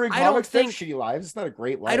the touring comics, they have shitty lives. It's not a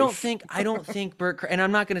great life. I don't think Bert, and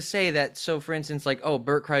I'm not going to say that. So, for instance, like, oh,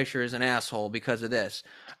 Bert Kreischer is an asshole because of this.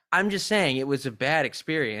 I'm just saying it was a bad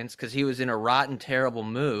experience because he was in a rotten, terrible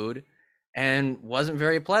mood and wasn't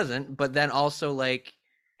very pleasant. But then also, like,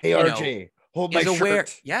 hey, RJ, hold my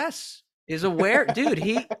shirt. Yes, is aware, dude.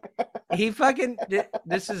 He fucking.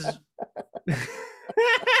 This is.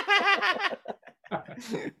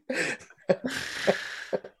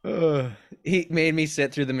 He made me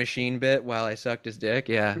sit through the machine bit while I sucked his dick.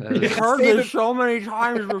 Yeah, I've heard this so many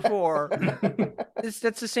times before.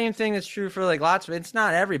 That's the same thing that's true for like lots of. It's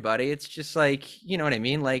not everybody. It's just like, you know what I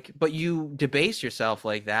mean. Like, but you debase yourself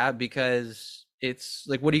like that because it's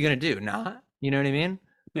like, what are you gonna do? Not, you know what I mean?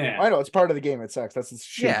 Yeah, I know it's part of the game. It sucks. That's the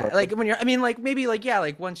shit. Yeah, like when you're. I mean, like maybe like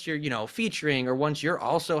like once you're featuring or once you're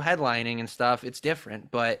also headlining and stuff, it's different.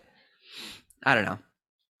 But I don't know.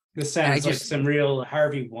 This sounds like some real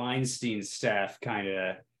Harvey Weinstein stuff kind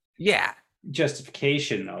of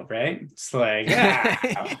justification though, right? It's like,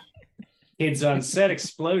 kids on set,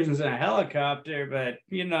 explosions in a helicopter, but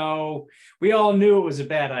we all knew it was a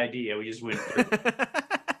bad idea. We just went through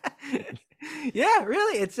it. Yeah,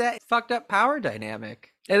 really. It's that fucked up power dynamic.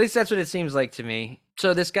 At least that's what it seems like to me.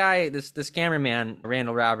 So this guy, this cameraman,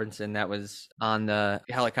 Randall Robinson, that was on the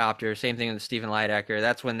helicopter, same thing with Stephen Lydecker.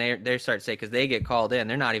 That's when they start to say, because they get called in.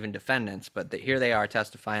 They're not even defendants, but here they are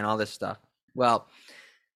testifying, all this stuff. Well,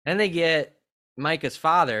 then they get Micah's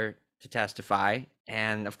father to testify.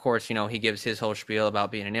 And of course, he gives his whole spiel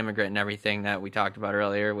about being an immigrant and everything that we talked about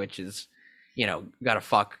earlier, which is, got to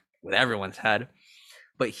fuck with everyone's head.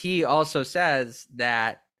 But he also says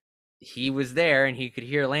that he was there and he could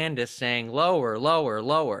hear Landis saying lower, lower,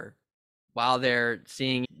 lower while they're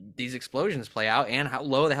seeing these explosions play out and how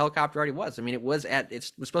low the helicopter already was. I mean, it was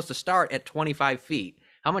supposed to start at 25 feet.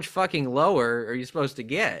 How much fucking lower are you supposed to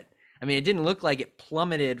get? I mean, it didn't look like it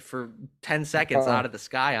plummeted for 10 seconds out of the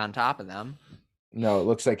sky on top of them. No, it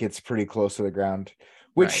looks like it's pretty close to the ground,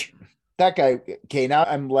 which that guy, okay, now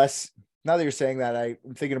that you're saying that,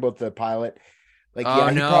 I'm thinking about the pilot. Like,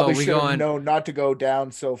 he probably should have known not to go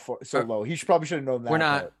down so low. He probably should have known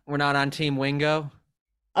that. We're not on Team Wingo.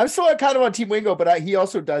 I'm still kind of on Team Wingo, but he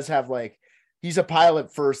also does have like, he's a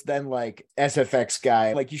pilot first, then like SFX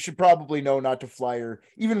guy. Like, you should probably know not to fly her,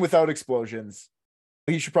 even without explosions.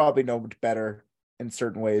 He should probably know better in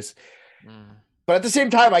certain ways. But at the same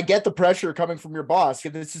time, I get the pressure coming from your boss.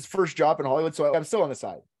 This is his first job in Hollywood, so I'm still on the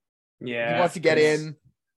side. Yeah, he wants to get in.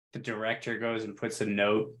 The director goes and puts a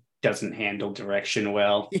note. Doesn't handle direction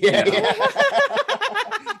well. Yeah.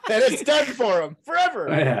 Then it's done for him forever.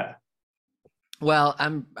 Yeah. Well,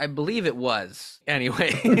 I believe it was.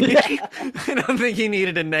 Anyway, I don't think he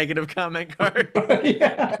needed a negative comment card.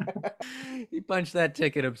 He punched that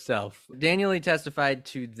ticket himself. Daniel Lee testified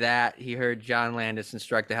to that. He heard John Landis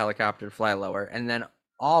instruct the helicopter to fly lower. And then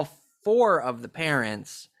all four of the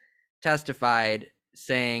parents testified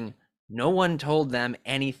saying no one told them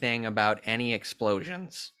anything about any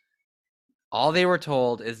explosions. All they were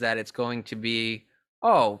told is that it's going to be,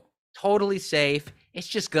 totally safe. It's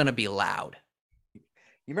just going to be loud.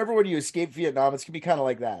 You remember when you escaped Vietnam? It's going to be kind of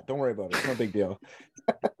like that. Don't worry about it. It's no big deal.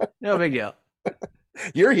 No big deal.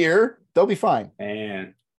 You're here. They'll be fine.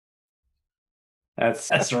 Man.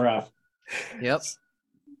 That's rough. Yep.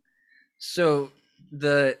 So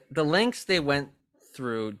the lengths they went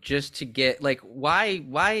through just to get like why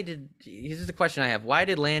did this is the question I have. Why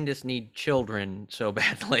did Landis need children so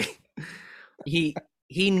badly? he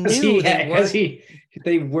knew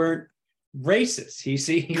they weren't racist. He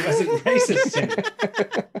wasn't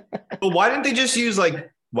racist. But why didn't they just use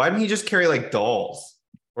why didn't he just carry like dolls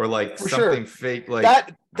or like For something sure. fake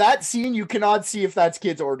like that scene you cannot see if that's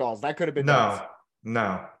kids or dolls. That could have been dolls.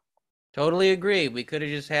 No. Totally agree. We could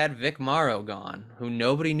have just had Vic Morrow gone, who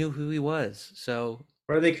nobody knew who he was. So,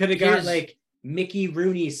 or they could have got like Mickey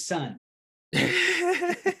Rooney's son.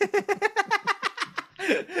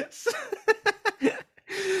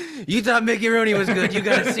 You thought Mickey Rooney was good. You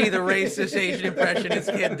got to see the racist Asian impression this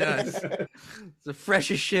kid does. It's the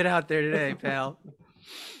freshest shit out there today, pal.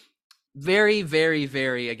 Very, very,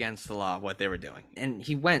 very against the law what they were doing. And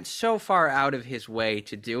he went so far out of his way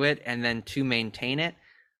to do it and then to maintain it.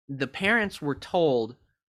 The parents were told,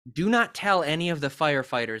 do not tell any of the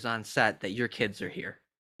firefighters on set that your kids are here.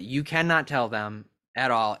 You cannot tell them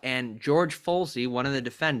at all. And George Folsey, one of the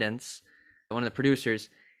defendants, one of the producers,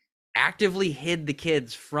 actively hid the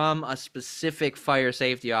kids from a specific fire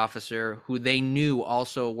safety officer who they knew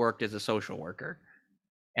also worked as a social worker.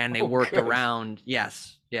 And they worked around.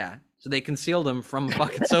 Yes. Yeah. So they concealed them from a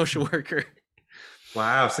fucking social worker.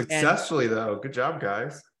 Wow. Successfully, though. Good job,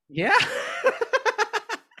 guys. Yeah.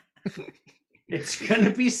 It's going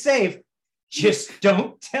to be safe. Just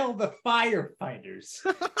don't tell the firefighters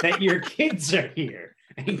that your kids are here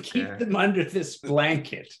and keep them under this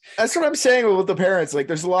blanket. That's what I'm saying with the parents. Like,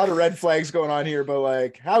 there's a lot of red flags going on here, but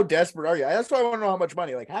like, how desperate are you? That's why I want to know how much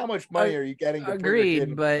money. Like, how much money are you getting? To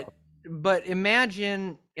Agreed, but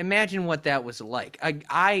imagine what that was like.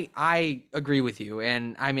 I agree with you,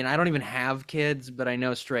 and I mean, I don't even have kids, but I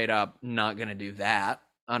know straight up not gonna do that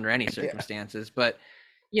under any circumstances. Yeah. But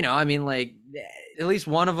you know, I mean, like, at least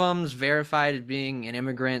one of them's verified as being an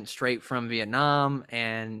immigrant straight from Vietnam,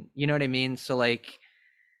 and you know what I mean. So like,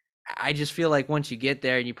 I just feel like once you get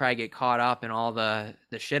there and you probably get caught up in all the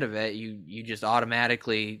shit of it, you just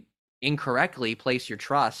automatically incorrectly place your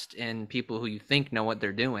trust in people who you think know what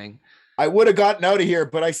they're doing. I would have gotten out of here,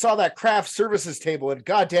 but I saw that craft services table and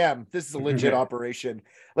goddamn, this is a legit operation.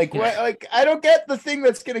 Like, what? Like, I don't get the thing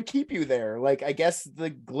that's going to keep you there. Like, I guess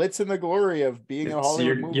the glitz and the glory of being in a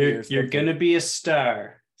Hollywood movie. You're going to be a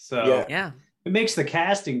star. So yeah. It makes the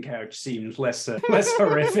casting couch seem less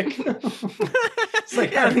horrific. It's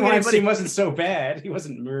like Harvey Weinstein wasn't so bad. He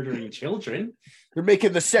wasn't murdering children. You're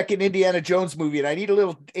making the second Indiana Jones movie, and I need a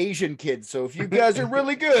little Asian kid. So if you guys are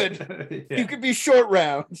really good, you could be short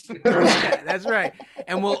rounds. Yeah, that's right.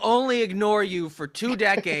 And we'll only ignore you for 2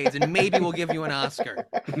 decades, and maybe we'll give you an Oscar.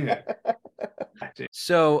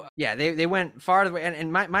 So yeah, they went farther.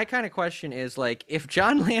 And my kind of question is, like, if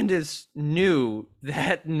John Landis knew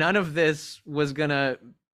that none of this was gonna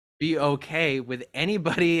be okay with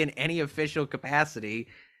anybody in any official capacity,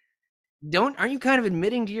 aren't you kind of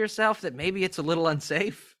admitting to yourself that maybe it's a little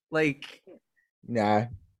unsafe? Like, nah,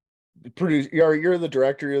 you're the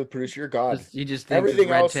director, you're the producer, you're God. You just think everything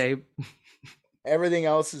red else, tape. Everything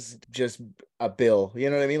else is just a bill. You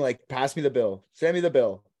know what I mean? Like, pass me the bill, send me the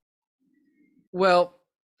bill. Well,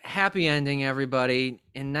 happy ending, everybody.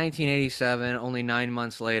 In 1987, only 9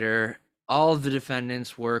 months later, all of the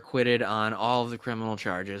defendants were acquitted on all of the criminal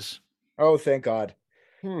charges. Oh, thank God.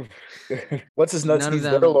 What's his nuts? He's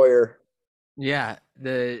their them, lawyer. Yeah,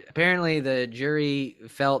 apparently the jury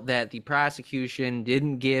felt that the prosecution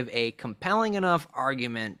didn't give a compelling enough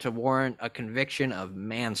argument to warrant a conviction of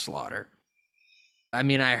manslaughter. I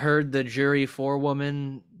mean, I heard the jury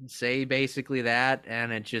forewoman say basically that,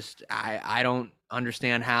 and it just, I don't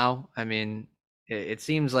understand how. I mean, it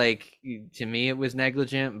seems like, to me, it was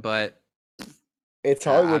negligent, but it's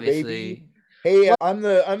Hollywood, baby. Hey, I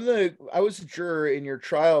was a juror in your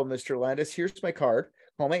trial, Mr. Landis. Here's my card.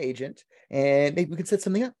 Call my agent, and maybe we can set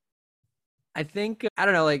something up. I think, I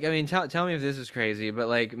don't know, like, I mean, tell me if this is crazy, but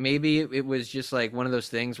like, maybe it was just like one of those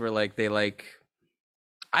things where like they like,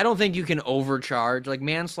 I don't think you can overcharge. Like,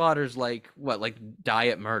 manslaughter's like what, like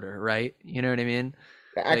diet murder, right? You know what I mean?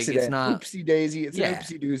 Accident. Like, it's not oopsie daisy. It's an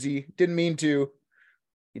oopsie doozy. Didn't mean to.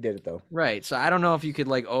 He did it though. Right. So I don't know if you could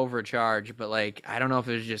like overcharge, but like, I don't know if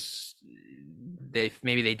it was just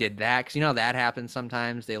maybe they did that, because you know that happens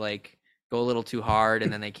sometimes. They like go a little too hard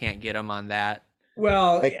and then they can't get them on that.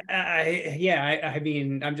 Well, like, I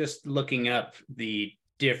mean, I'm just looking up the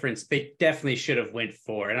difference. They definitely should have went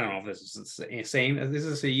for, I don't know if this is the same, this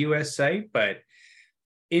is a US site, but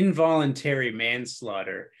involuntary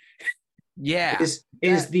manslaughter is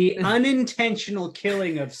the unintentional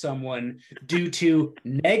killing of someone due to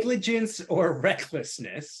negligence or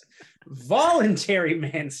recklessness. Voluntary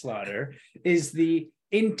manslaughter is the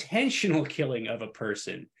intentional killing of a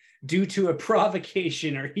person due to a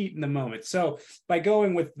provocation or heat in the moment. So by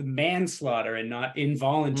going with the manslaughter and not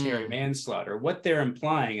involuntary manslaughter, what they're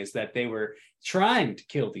implying is that they were trying to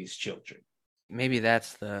kill these children. Maybe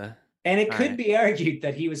that's the... And it could be argued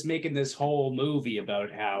that he was making this whole movie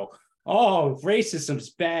about how, oh, racism's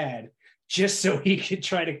bad, just so he could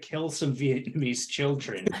try to kill some Vietnamese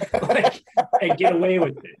children and get away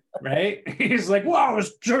with it, right? He's like, well, I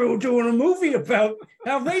was doing a movie about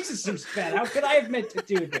how racism's bad. How could I have meant to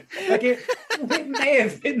do that? Like, it may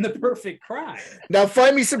have been the perfect crime. Now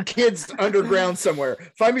find me some kids underground somewhere.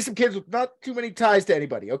 Find me some kids with not too many ties to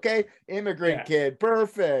anybody, okay? Immigrant kid,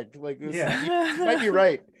 perfect. Like this, you might be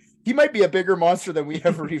right. He might be a bigger monster than we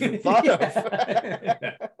ever even thought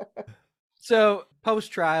of. So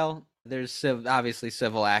post-trial, there's obviously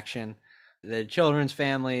civil action. The children's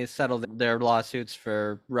families settled their lawsuits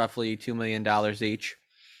for roughly $2 million each.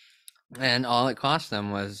 And all it cost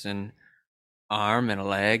them was an arm and a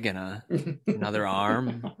leg and another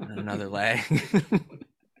arm and another leg.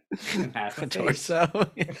 Half a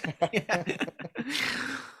torso.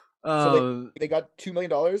 So they got $2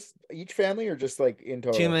 million each family, or just like in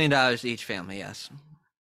total? $2 million each family, yes.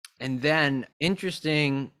 And then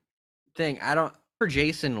interesting thing, for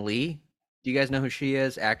Jason Lee, do you guys know who she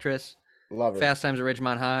is? Actress. Love her. Fast Times at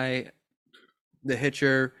Ridgemont High, The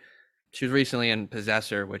Hitcher. She was recently in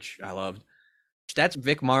Possessor, which I loved. That's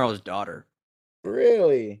Vic Morrow's daughter.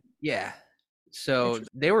 Really? Yeah. So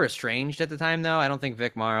they were estranged at the time, though. I don't think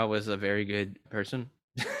Vic Morrow was a very good person.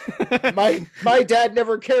 my dad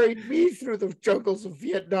never carried me through the jungles of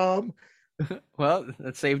Vietnam. Well,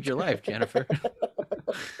 that saved your life, Jennifer.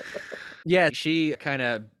 Yeah, she kind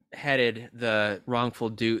of headed the wrongful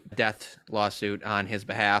death lawsuit on his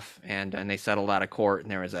behalf, and they settled out of court,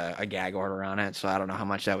 and there was a gag order on it, so I don't know how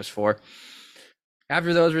much that was for.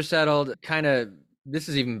 After those were settled, this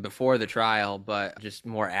is even before the trial, but just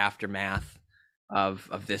more aftermath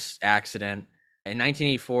of this accident. In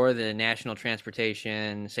 1984, the National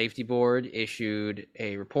Transportation Safety Board issued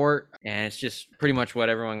a report, and it's just pretty much what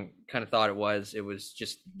everyone kind of thought it was. It was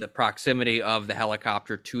just the proximity of the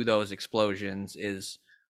helicopter to those explosions is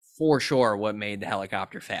for sure what made the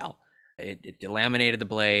helicopter fail. It delaminated the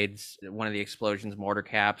blades. One of the explosion's mortar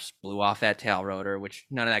caps blew off that tail rotor, which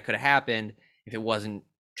none of that could have happened if it wasn't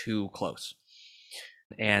too close.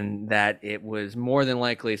 And that it was more than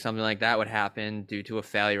likely something like that would happen due to a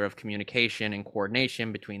failure of communication and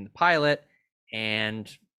coordination between the pilot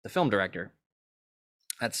and the film director.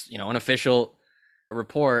 That's, an official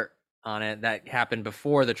report on it that happened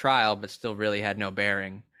before the trial, but still really had no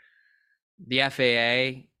bearing. The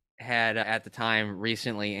FAA had at the time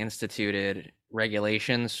recently instituted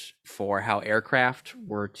regulations for how aircraft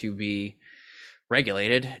were to be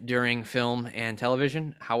regulated during film and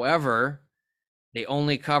television. However, they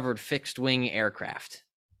only covered fixed wing aircraft.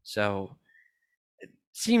 So it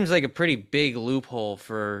seems like a pretty big loophole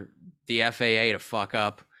for the FAA to fuck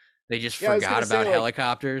up. They just forgot about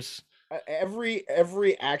helicopters. Every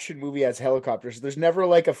action movie has helicopters. There's never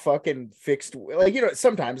like a fucking fixed,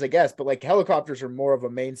 sometimes I guess, but like helicopters are more of a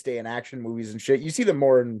mainstay in action movies and shit. You see them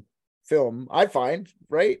more in film, I find,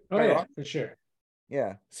 right? Oh, yeah, for sure.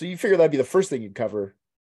 Yeah. So you figure that'd be the first thing you'd cover.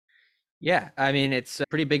 Yeah, I mean, it's a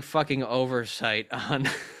pretty big fucking oversight on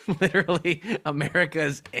literally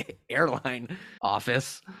America's airline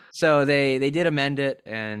office. So they did amend it,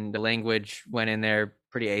 and the language went in there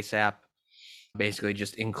pretty ASAP, basically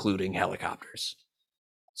just including helicopters.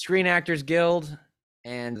 Screen Actors Guild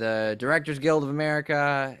and the Directors Guild of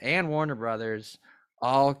America and Warner Brothers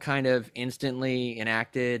all kind of instantly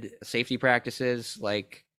enacted safety practices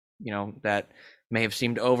like, that may have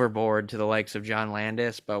seemed overboard to the likes of John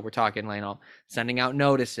Landis, but we're talking sending out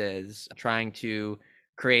notices, trying to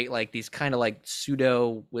create like these kind of like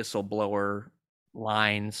pseudo whistleblower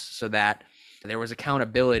lines so that there was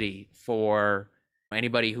accountability for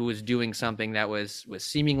anybody who was doing something that was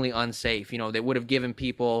seemingly unsafe. They would have given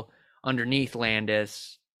people underneath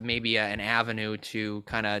Landis maybe an avenue to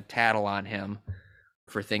kind of tattle on him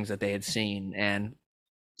for things that they had seen. And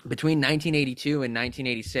between 1982 and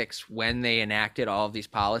 1986, when they enacted all of these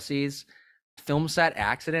policies, film set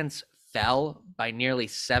accidents fell by nearly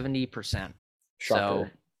 70%. Shocker. So,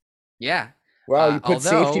 yeah. Wow, you put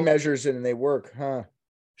safety measures in and they work, huh?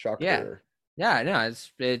 Shocker. Yeah, no,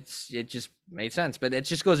 it just made sense. But it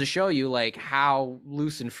just goes to show you like how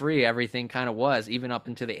loose and free everything kind of was, even up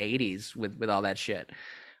into the 80s with all that shit.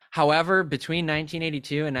 However, between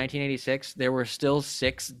 1982 and 1986, there were still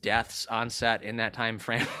 6 deaths on set in that time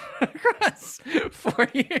frame across 4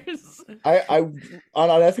 years. I on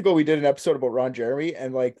Unethical, we did an episode about Ron Jeremy,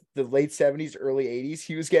 and like the late 70s, early 80s,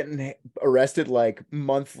 he was getting arrested like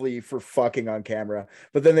monthly for fucking on camera.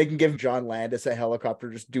 But then they can give John Landis a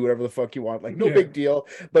helicopter, just do whatever the fuck you want, like no big deal.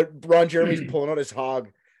 But Ron Jeremy's pulling out his hog,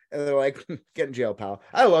 and they're like, get in jail, pal.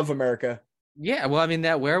 I love America. Yeah, well, I mean,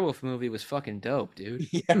 that werewolf movie was fucking dope, dude.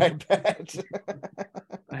 Yeah, I bet.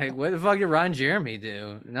 Like, what the fuck did Ron Jeremy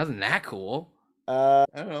do? Nothing that cool. I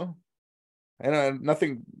don't know.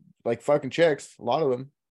 Nothing like fucking chicks. A lot of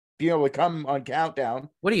them being able to come on Countdown.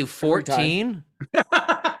 What are you, 14?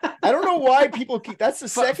 I don't know why people keep. That's the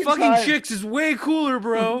second fucking time. chicks is way cooler,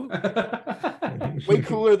 bro. Way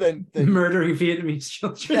cooler than murdering Vietnamese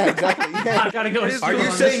children. Yeah, exactly. Yeah. I gotta go. Are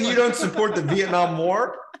you saying you don't support the Vietnam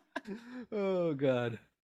War? Oh god.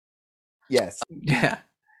 Yes. Yeah.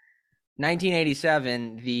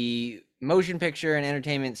 1987, the Motion Picture and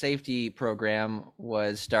Entertainment Safety Program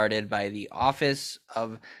was started by the Office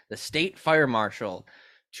of the State Fire Marshal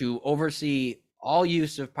to oversee all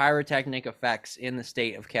use of pyrotechnic effects in the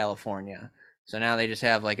state of California. So now they just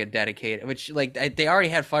have like a dedicated, which like they already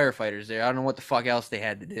had firefighters there. I don't know what the fuck else they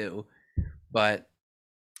had to do, but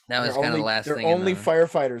that was kind of the last thing. They're only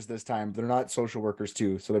firefighters this time. They're not social workers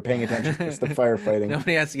too, so they're paying attention to the firefighting.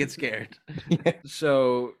 Nobody has to get scared.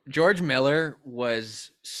 So George Miller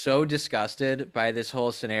was so disgusted by this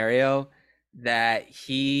whole scenario that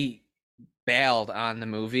he bailed on the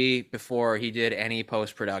movie before he did any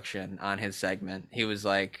post-production on his segment. He was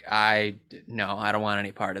like, I don't want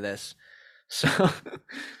any part of this.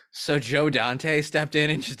 So Joe Dante stepped in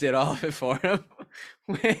and just did all of it for him,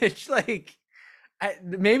 which like,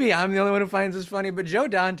 maybe I'm the only one who finds this funny, but Joe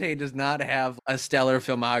Dante does not have a stellar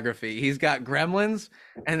filmography. He's got Gremlins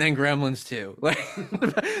and then Gremlins 2.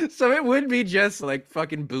 Like, so it would be just like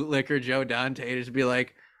fucking bootlicker Joe Dante to just be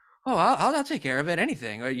like, oh, I'll take care of it.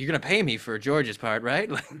 Anything. You're gonna pay me for George's part,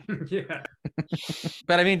 right? Yeah.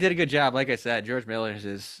 But I mean, did a good job. Like I said, George Miller's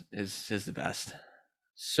is the best.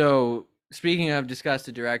 So speaking of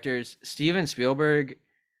disgusted directors, Steven Spielberg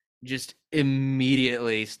just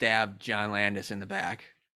immediately stabbed John Landis in the back.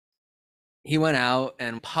 He went out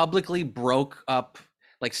and publicly broke up,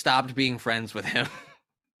 like stopped being friends with him.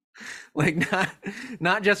 Like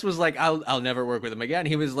not just was like, I'll never work with him again.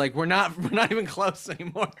 He was like, we're not even close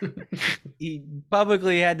anymore. He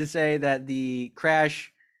publicly had to say that the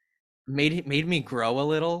crash made me grow a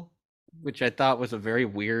little, which I thought was a very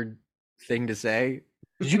weird thing to say.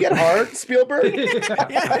 Did you get hard, Spielberg?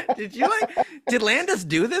 Yeah. Did Landis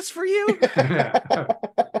do this for you?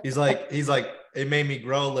 He's like, it made me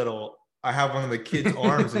grow a little. I have one of the kid's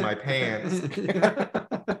arms in my pants.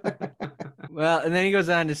 Well, and then he goes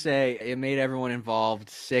on to say, it made everyone involved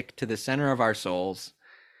sick to the center of our souls.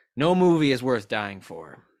 No movie is worth dying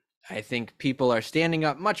for. I think people are standing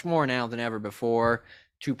up much more now than ever before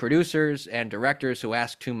to producers and directors who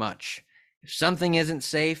ask too much. If something isn't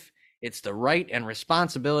safe, it's the right and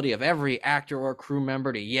responsibility of every actor or crew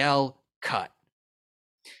member to yell, cut.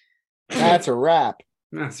 That's a wrap.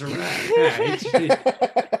 That's a wrap.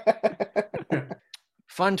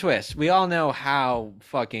 Fun twist. We all know how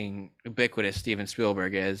fucking ubiquitous Steven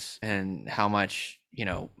Spielberg is and how much,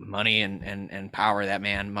 money and power that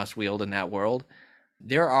man must wield in that world.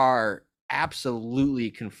 There are absolutely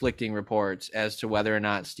conflicting reports as to whether or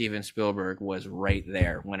not Steven Spielberg was right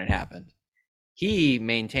there when it happened. He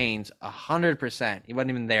maintains 100%. He wasn't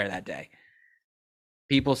even there that day.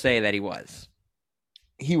 People say that he was.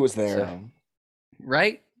 He was there. So,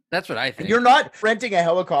 right? That's what I think. You're not renting a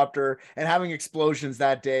helicopter and having explosions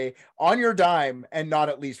that day on your dime and not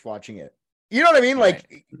at least watching it. You know what I mean? Right.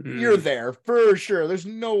 Like, you're there for sure. There's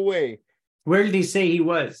no way. Where did he say he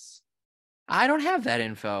was? I don't have that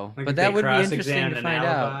info, Like, but that would be interesting to find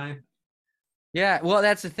out. Yeah, well,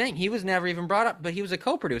 that's the thing. He was never even brought up, but he was a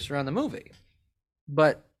co-producer on the movie.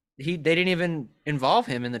 But they didn't even involve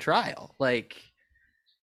him in the trial. Like,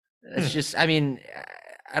 it's just, I mean,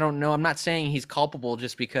 I don't know. I'm not saying he's culpable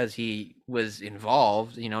just because he was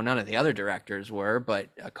involved. None of the other directors were, but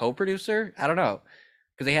a co-producer? I don't know.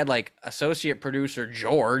 Because they had like associate producer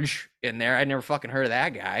George in there. I'd never fucking heard of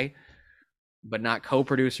that guy. But not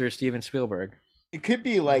co-producer Steven Spielberg. It could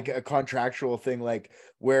be like a contractual thing, like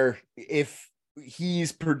where if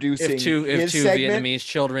he's producing if two segment, Vietnamese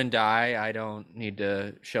children die, I don't need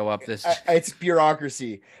to show up this. It's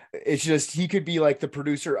bureaucracy. It's just he could be like the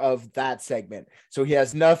producer of that segment, so he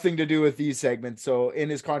has nothing to do with these segments. So in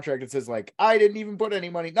his contract it says like, I didn't even put any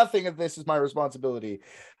money, nothing of this is my responsibility.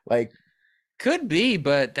 Like, could be,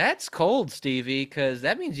 but that's cold, Stevie, because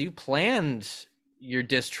that means you planned your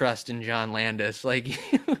distrust in John Landis. Like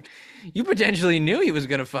you potentially knew he was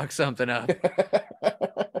gonna fuck something up.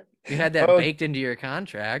 You had that baked into your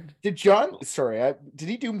contract. Did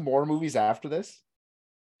he do more movies after this?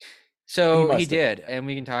 So he did, and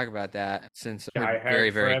we can talk about that since Die we're very,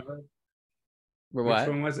 Hard very. Forever. We're what? Which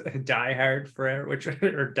one was it? Die Hard Forever? Which one,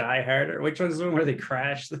 or Die Hard? Or which one's the one where they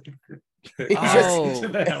crash into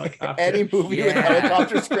the helicopter? Any movie with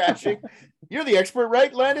helicopters crashing. You're the expert,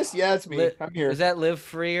 right, Landis? Yeah, it's me. I'm here. Is that Live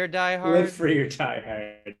Free or Die Hard? Live Free or Die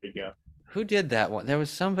Hard. There you go. Who did that one? There was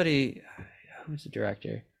somebody. Who was the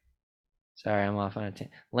director? Sorry, I'm off on a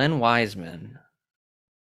tangent. Len Wiseman.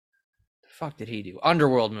 The fuck did he do?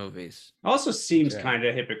 Underworld movies. Also seems kind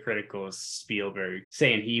of hypocritical of Spielberg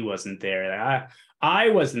saying he wasn't there. I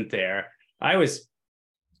wasn't there. I was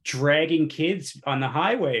dragging kids on the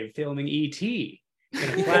highway filming E.T.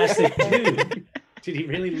 in a plastic tube. Did he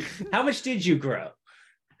really? How much did you grow?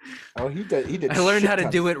 Oh, he did. I learned how to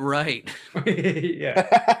do it right.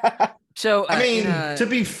 Yeah. So I mean, to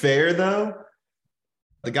be fair though,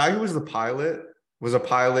 the guy who was the pilot was a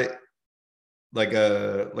pilot like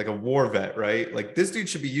a war vet, right? Like this dude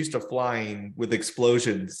should be used to flying with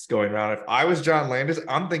explosions going around. If I was John Landis,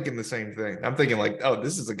 I'm thinking the same thing. I'm thinking like, oh,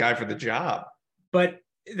 this is a guy for the job. But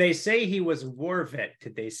they say he was a war vet.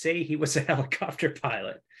 Did they say he was a helicopter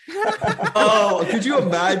pilot? Oh, could you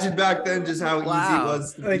imagine back then just how easy it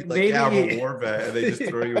was to like maybe have a war vet and they just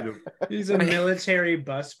throw you into he's a military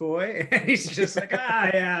busboy and he's just like,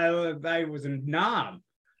 yeah, I was a knob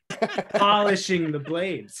polishing the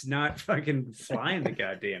blades, not fucking flying the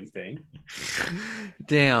goddamn thing.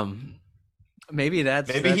 Damn. Maybe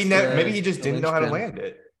he just didn't know how to land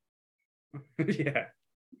it. Yeah.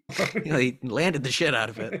 He landed the shit out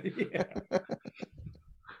of it. Yeah.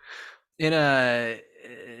 In a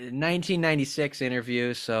 1996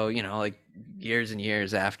 interview, so like years and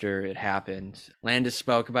years after it happened, Landis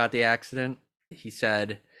spoke about the accident. He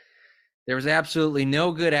said, "There was absolutely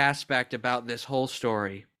no good aspect about this whole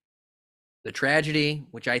story. The tragedy,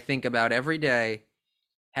 which I think about every day,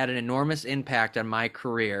 had an enormous impact on my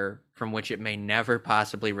career from which it may never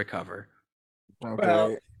possibly recover." Okay.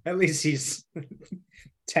 Well, at least he's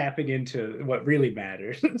tapping into what really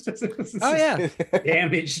matters. Oh yeah.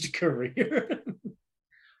 Damaged career.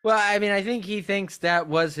 Well, I mean, I think he thinks that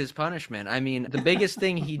was his punishment. I mean, the biggest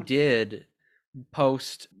thing he did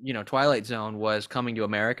post, Twilight Zone was Coming to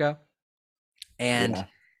America. And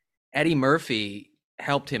Eddie Murphy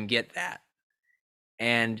helped him get that.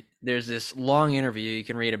 And there's this long interview, you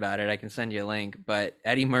can read about it, I can send you a link, but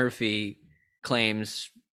Eddie Murphy claims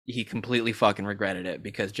he completely fucking regretted it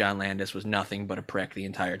because John Landis was nothing but a prick the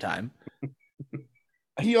entire time.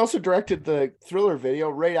 He also directed the Thriller video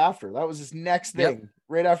right after. That was his next thing. Yep.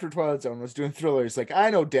 Right after Twilight Zone was doing Thriller. He's like, I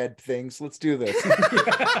know dead things. Let's do this. Tried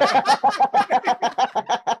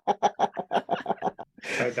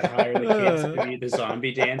to hire the kids to be the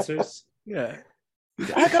zombie dancers. Yeah.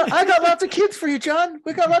 I got lots of kids for you, John.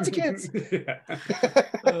 We got lots of kids.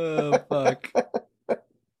 Oh, fuck.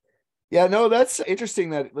 Yeah, no, that's interesting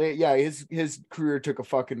that, his career took a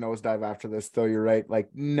fucking nosedive after this, though. You're right. Like,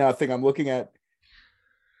 nothing. I'm looking at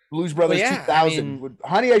Blues Brothers 2000.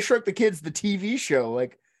 Honey, I Shrunk the Kids, the TV show.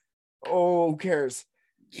 Like, who cares?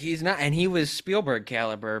 He's not, and he was Spielberg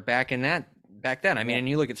caliber back then. I mean, and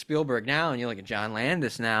you look at Spielberg now and you look at John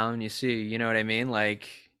Landis now and you see, you know what I mean? Like,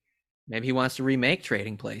 maybe he wants to remake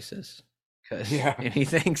Trading Places and he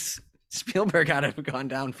thinks Spielberg ought to have gone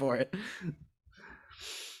down for it.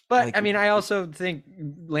 But I mean, I also think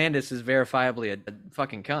Landis is verifiably a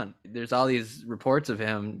fucking cunt. There's all these reports of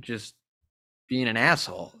him just being an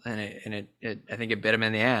asshole, and I think it bit him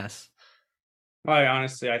in the ass. Well, I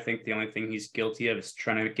think the only thing he's guilty of is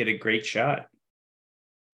trying to get a great shot.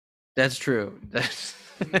 That's true.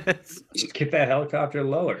 Get that helicopter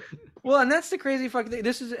lower. Well, and that's the crazy fucking thing.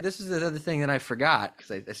 This is the other thing that I forgot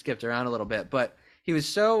because I skipped around a little bit, but he was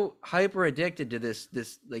so hyper addicted to this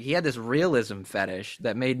like he had this realism fetish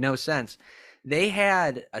that made no sense. They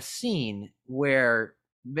had a scene where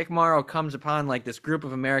Vic Morrow comes upon like this group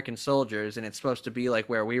of American soldiers, and it's supposed to be like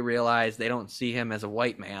where we realize they don't see him as a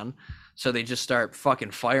white man, so they just start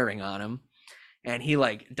fucking firing on him, and he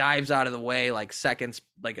like dives out of the way like seconds,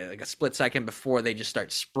 like a split second before they just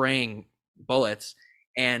start spraying bullets,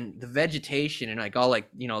 and the vegetation and like all like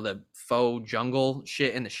the faux jungle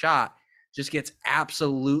shit in the shot just gets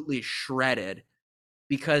absolutely shredded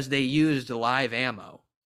because they used live ammo,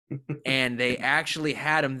 and they actually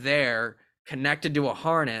had him there connected to a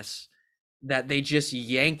harness that they just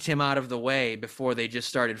yanked him out of the way before they just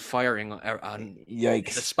started firing on the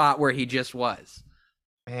spot where he just was.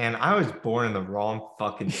 Man, I was born in the wrong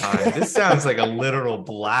fucking time. This sounds like a literal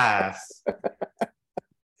blast.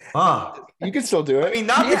 Ah, You can still do it. I mean,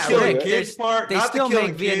 not Yeah, the killing right. kids part. They not still the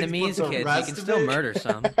killing make kids, Vietnamese but the kids. You rest can of still it- murder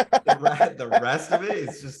some. the rest of it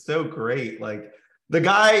is just so great. Like the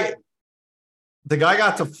guy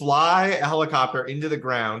got to fly a helicopter into the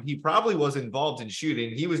ground. He probably was involved in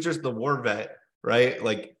shooting. He was just the war vet, right?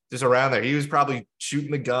 Like just around there. He was probably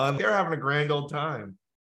shooting the gun. They're having a grand old time.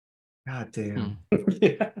 God damn.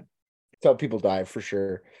 Yeah. That's how people die for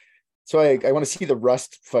sure. So I want to see the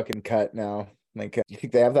Rust fucking cut now. Like, you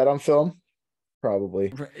think they have that on film?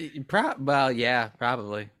 Probably. Well, yeah,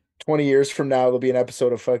 probably. 20 years from now, there'll be an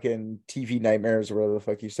episode of fucking TV Nightmares or whatever the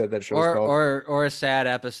fuck you said that show's called. Or a sad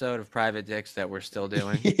episode of Private Dicks that we're still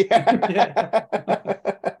doing. Yeah.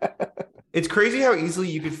 It's crazy how easily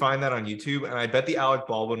you could find that on YouTube. And I bet the Alec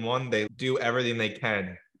Baldwin one, they do everything they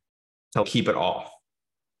can to keep it off.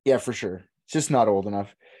 Yeah, for sure. It's just not old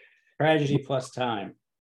enough. Tragedy plus time.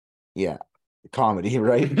 Yeah. Comedy,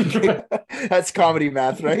 right? That's comedy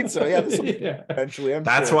math, right? So yeah, this will Yeah. eventually.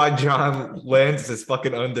 That's sure. why John Landis is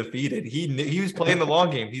fucking undefeated. He was playing the long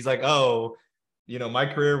game. He's like, oh, my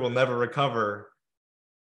career will never recover.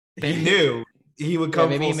 He knew he would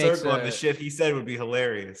come full circle, and the shit he said would be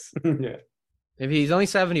hilarious. Yeah. Maybe he's only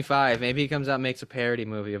 75. Maybe he comes out and makes a parody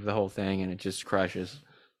movie of the whole thing, and it just crushes.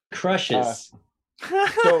 Crushes.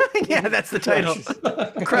 Yeah, that's the title.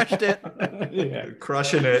 Crushed it. Yeah.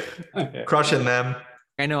 Crushing it. Crushing them.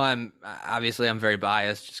 I know I'm very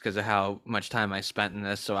biased just because of how much time I spent in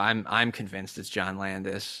this, so I'm convinced it's John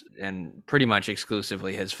Landis and pretty much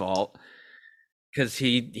exclusively his fault because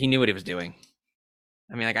he knew what he was doing.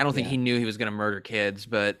 I mean, like, I don't think he knew he was going to murder kids,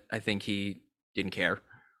 but I think he didn't care.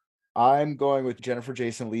 I'm going with Jennifer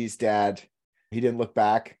Jason Leigh's dad. He didn't look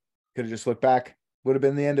back. Could have just looked back. Would have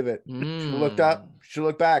been the end of it. Should have looked up. Should have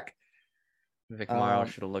looked back. Vic Morrow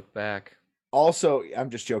should have looked back. Also, I'm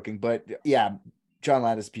just joking, but yeah, John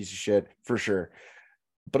Landis, piece of shit for sure.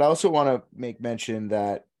 But I also want to make mention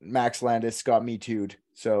that Max Landis got me too'd.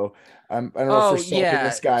 So I don't know if we're solving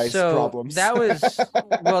this guy's problems. That was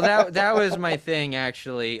that was my thing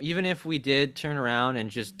actually. Even if we did turn around and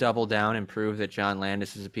just double down and prove that John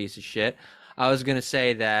Landis is a piece of shit, I was gonna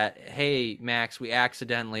say that, hey Max, we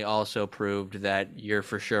accidentally also proved that you're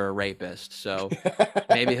for sure a rapist. So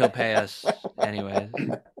maybe he'll pay us anyways.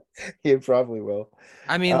 He probably will.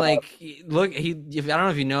 I mean, like, look, I don't know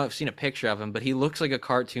if you know, I've seen a picture of him, but he looks like a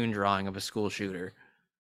cartoon drawing of a school shooter.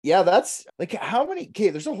 Yeah, that's like how many. Okay,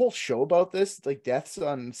 there's a whole show about this, like deaths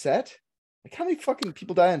on set. Like, how many fucking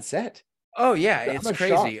people die on set? Oh yeah, it's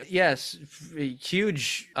crazy. Shocked. Yes,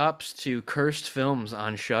 huge ups to Cursed Films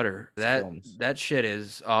on Shudder. That shit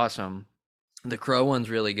is awesome. The Crow one's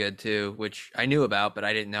really good too, which I knew about, but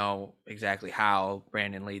I didn't know exactly how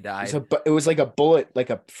Brandon Lee died. It was like a bullet, like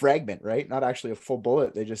a fragment, right? Not actually a full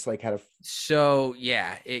bullet. They just like had a. So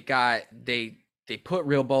yeah, it got they put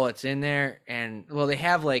real bullets in there, and well, they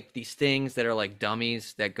have like these things that are like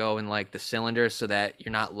dummies that go in like the cylinder so that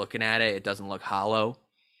you're not looking at it. It doesn't look hollow.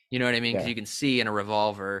 You know what I mean? Because you can see in a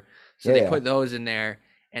revolver. So they put those in there,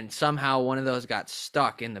 and somehow one of those got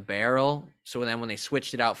stuck in the barrel. So then when they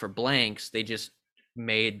switched it out for blanks, they just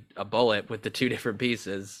made a bullet with the two different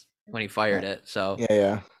pieces when he fired it. So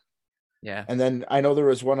yeah. And then I know there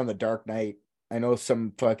was one on The Dark Knight. I know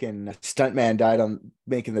some fucking stuntman died on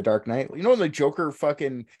making The Dark Knight. You know when the Joker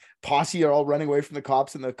fucking posse are all running away from the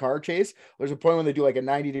cops in the car chase? There's a point when they do like a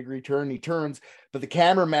 90-degree turn, he turns, but the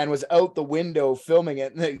cameraman was out the window filming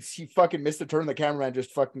it, and he fucking missed the turn. The cameraman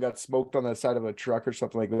just fucking got smoked on the side of a truck or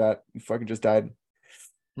something like that. He fucking just died.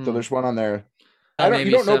 So there's one on there.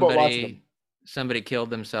 You don't know about lots of them. Somebody killed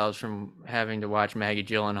themselves from having to watch Maggie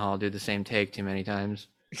Gyllenhaal do the same take too many times.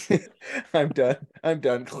 I'm done.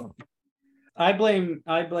 I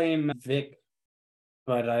blame Vic,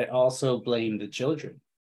 but I also blame the children.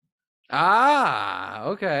 Ah,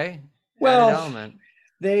 okay. Well, added element.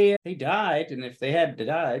 They died, and if they hadn't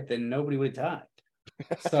died, then nobody would have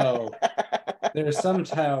died. So they're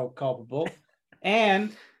somehow culpable.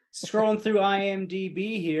 And scrolling through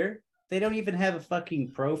IMDb here, they don't even have a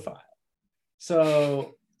fucking profile.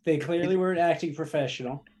 So they clearly weren't acting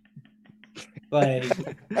professional. Like,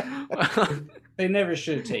 they never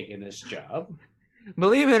should have taken this job.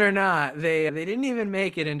 Believe it or not, they didn't even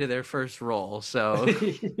make it into their first role. So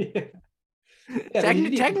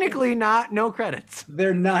technically no credits.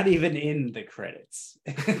 They're not even in the credits.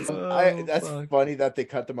 That's funny that they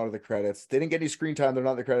cut them out of the credits. They didn't get any screen time. They're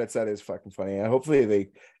not in the credits. That is fucking funny. And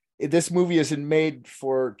hopefully this movie isn't made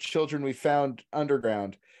for children we found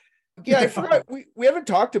underground. Yeah, I forgot. We haven't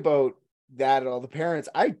talked about that at all. The parents,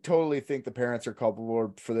 I totally think the parents are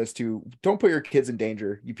culpable for this too. Don't put your kids in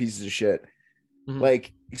danger, you pieces of shit. Mm-hmm.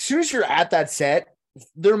 Like, as soon as you're at that set,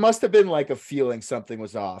 there must have been like a feeling something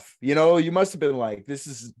was off. You know, you must have been like, this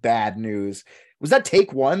is bad news. Was that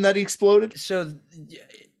take one that he exploded? So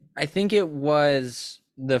I think it was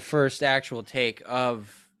the first actual take of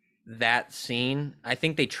that scene. I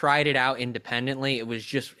think they tried it out independently. It was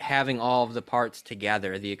just having all of the parts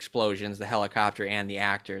together, the explosions, the helicopter, and the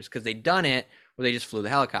actors, because they'd done it where they just flew the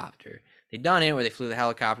helicopter. They'd done it where they flew the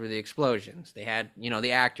helicopter, the explosions. They had,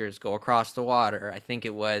 the actors go across the water. I think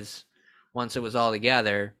it was, once it was all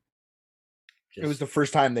together. It was the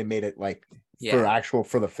first time they made it like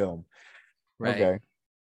for the film. Right. Okay.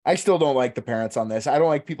 I still don't like the parents on this. I don't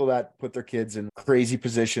like people that put their kids in crazy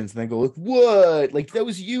positions and then go, like, what? Like, that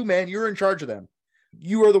was you, man. You're in charge of them.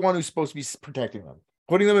 You are the one who's supposed to be protecting them.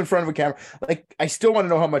 Putting them in front of a camera. Like, I still want to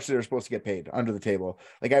know how much they're supposed to get paid under the table.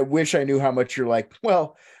 Like, I wish I knew how much you're like,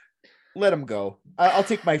 well, let them go. I'll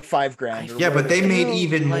take my $5,000. Yeah, but they made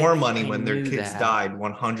even like, more money I when their knew kids that. died,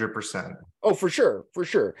 100%. Oh, for sure.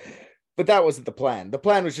 But that wasn't the plan. The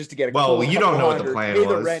plan was just to get a Well, couple you don't know what the hundred, plan pay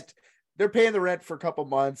the was. rent. They're paying the rent for a couple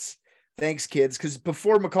months. Thanks, kids. Because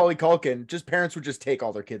before Macaulay Culkin, just parents would just take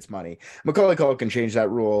all their kids' money. Macaulay Culkin changed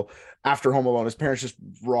that rule after Home Alone. His parents just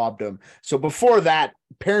robbed him. So before that,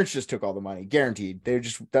 parents just took all the money, guaranteed.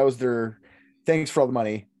 That was their thanks for all the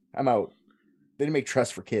money. I'm out. They didn't make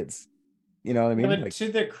trust for kids. You know what I mean? But Like,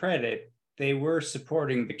 to their credit, they were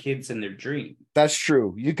supporting the kids in their dream. that's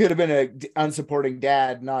true. You could have been a unsupporting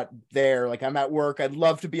dad, not there. Like, I'm at work. I'd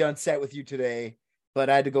love to be on set with you today, but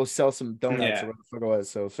I had to go sell some donuts or what the fuck it was.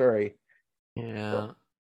 So sorry. Yeah.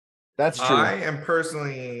 That's true. I am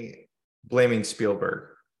personally blaming Spielberg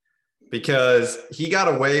because he got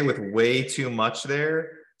away with way too much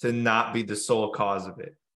there to not be the sole cause of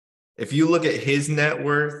it. If you look at his net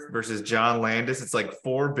worth versus John Landis, it's like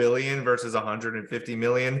 4 billion versus 150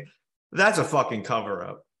 million. That's a fucking cover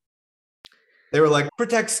up. They were like,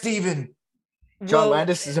 protect Steven. John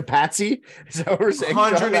Landis is a patsy. Is that what we're saying?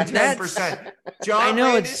 110%. John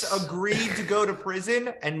know Landis agreed to go to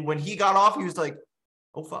prison, and when he got off, he was like,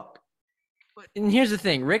 oh fuck. And here's the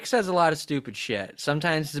thing, Rick says a lot of stupid shit.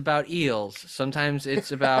 Sometimes it's about eels, sometimes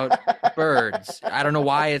it's about birds. I don't know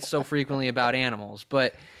why it's so frequently about animals,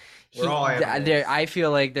 but We're all animals. I feel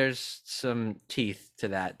like there's some teeth to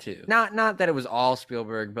that too. Not that it was all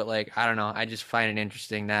Spielberg, but like, I don't know, I just find it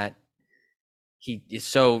interesting that he is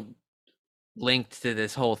so linked to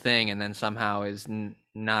this whole thing and then somehow is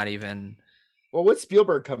not even. Well, what's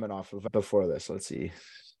Spielberg coming off of before this? Let's see.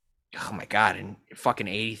 Oh my god, in fucking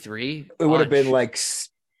 83? It would have been like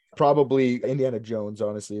probably Indiana Jones,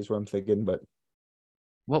 honestly, is what I'm thinking. But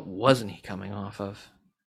what wasn't he coming off of?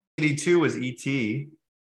 82 was E.T.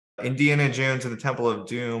 Indiana Jones and the Temple of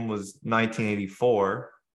Doom was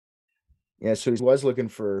 1984. yeah, so he was looking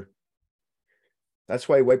for. That's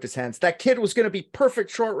why he wiped his hands. That kid was going to be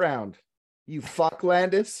perfect short round. You fuck,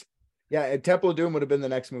 Landis. Yeah, and Temple of Doom would have been the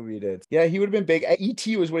next movie he did. Yeah, he would have been big.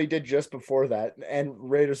 E.T. was what he did just before that, and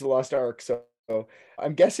Raiders of the Lost Ark. So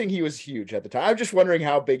I'm guessing he was huge at the time. I'm just wondering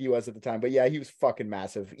how big he was at the time. But yeah, he was fucking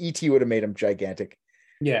massive. E.T. would have made him gigantic.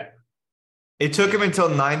 Yeah. It took him until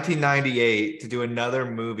 1998 to do another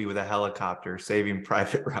movie with a helicopter, Saving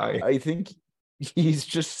Private Ryan. I think he's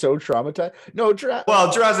just so traumatized. No,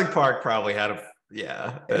 Well, Jurassic Park probably had a it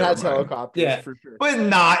never has mind. helicopters for sure. But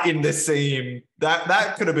not in the same.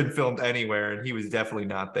 That could have been filmed anywhere, and he was definitely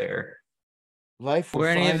not there. Life will Were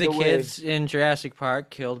any of find the a way. kids in Jurassic Park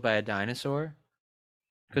killed by a dinosaur?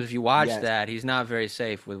 Because if you watch Yes. that, he's not very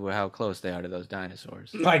safe with how close they are to those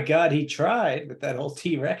dinosaurs. My God, he tried with that whole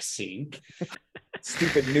T-Rex scene.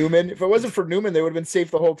 Stupid Newman. If it wasn't for Newman, they would have been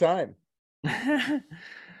safe the whole time.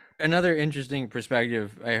 Another interesting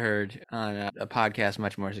perspective I heard on a podcast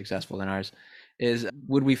much more successful than ours is,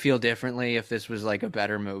 would we feel differently if this was like a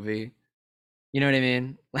better movie? You know what I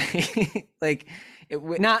mean? Like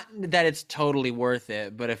not that it's totally worth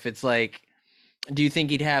it, but if it's like, do you think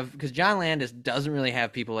he'd have, because John Landis doesn't really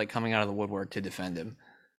have people like coming out of the woodwork to defend him.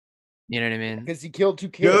 You know what I mean? Because he killed 2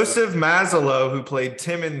 kids. Joseph Mazzello, who played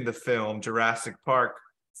Tim in the film Jurassic Park,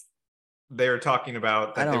 they were talking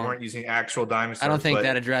about that they weren't using actual dinosaurs. I don't think but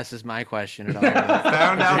that addresses my question at all.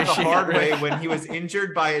 found out the hard way when he was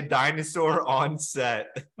injured by a dinosaur on set.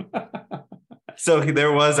 So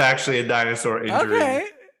there was actually a dinosaur injury. Okay.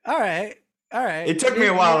 All right. It took me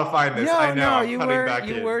a while to find this. I know. I'm you cutting were back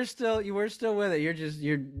in. you were still with it. You're just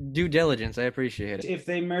your due diligence. I appreciate it. If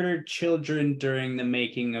they murdered children during the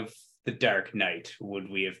making of The Dark Knight, would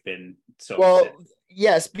we have been so Well, upset?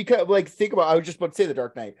 yes, because like think about, I was just about to say The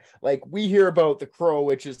Dark Knight. Like we hear about The Crow,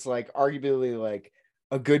 which is like arguably like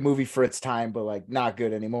a good movie for its time, but like not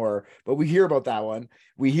good anymore. But we hear about that one.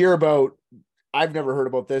 We hear about, I've never heard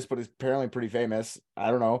about this, but it's apparently pretty famous.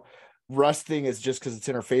 I don't know. Rust thing is just because it's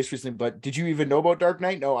in her face recently. But did you even know about Dark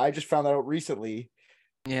Knight? No, I just found that out recently.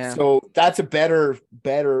 Yeah. So that's a better.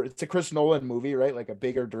 It's a Chris Nolan movie, right? Like a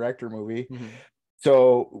bigger director movie. Mhm.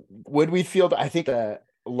 So would we feel? I think a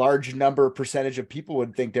large percentage of people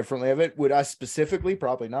would think differently of it. Would us specifically?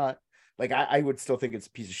 Probably not. Like I would still think it's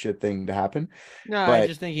a piece of shit thing to happen. No, but I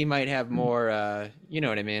just think he might have more. You know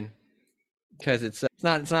what I mean? Because it's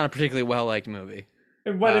not a particularly well liked movie.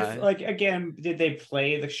 And what if, like, again, did they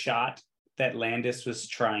play the shot that Landis was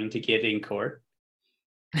trying to get in court?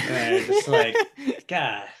 And just like,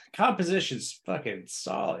 God, composition's fucking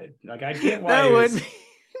solid. Like, I get why that would. They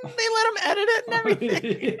let him edit it and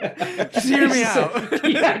everything. Yeah. Just hear me out.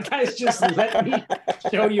 Yeah, guys, just let me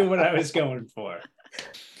show you what I was going for.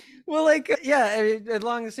 Well, like, yeah, I mean,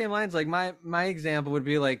 along the same lines, like my example would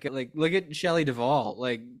be like look at Shelley Duvall.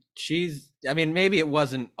 Like, I mean, maybe it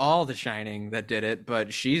wasn't all The Shining that did it,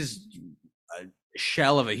 but she's a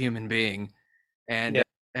shell of a human being, and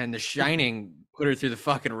The Shining put her through the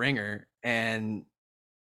fucking ringer, and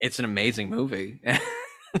it's an amazing movie.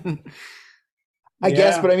 I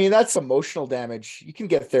guess, but I mean, that's emotional damage. You can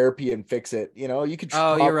get therapy and fix it. You know, you could.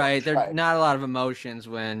 Oh, you're right. There's not a lot of emotions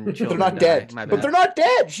when children they're not die. dead. My bad. But they're not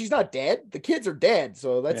dead. She's not dead. The kids are dead.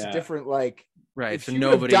 So that's a different, like. Right. So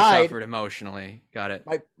nobody suffered emotionally. Got it.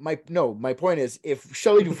 My point is, if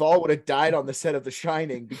Shelley Duvall would have died on the set of The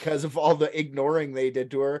Shining because of all the ignoring they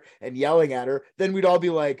did to her and yelling at her, then we'd all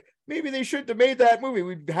be like, maybe they shouldn't have made that movie.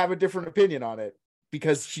 We'd have a different opinion on it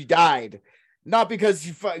because she died, not because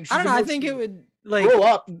she. I don't know. I think it would. Like, grow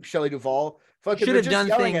up, Shelley Duvall. Fucking should have done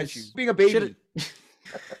yelling things. At you, being a baby.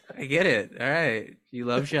 I get it. All right, you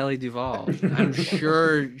love Shelley Duvall. I'm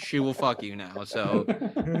sure she will fuck you now. So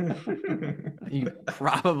you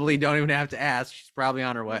probably don't even have to ask. She's probably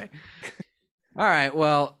on her way. All right.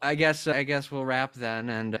 Well, I guess we'll wrap then,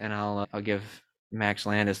 and I'll give Max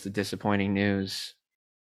Landis the disappointing news.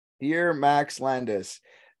 Dear Max Landis,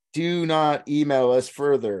 do not email us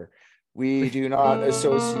further. We do not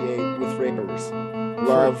associate with rapers.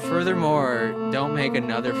 Love. Furthermore, don't make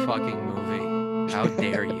another fucking movie. How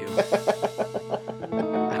dare you?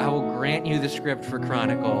 I will grant you the script for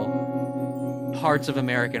Chronicle, parts of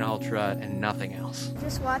American Ultra, and nothing else.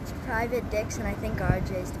 Just watched Private Dicks, and I think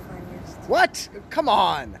RJ's the funniest. What? Come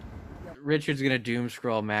on. Richard's gonna doom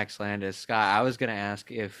scroll Max Landis. Scott, I was gonna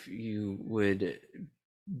ask if you would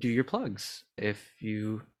do your plugs if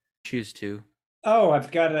you choose to. Oh, I've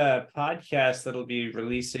got a podcast that'll be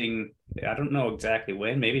releasing, I don't know exactly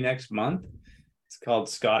when, maybe next month. It's called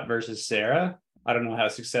Scott versus Sarah. I don't know how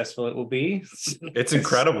successful it will be. It's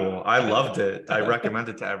incredible. I loved it. I recommend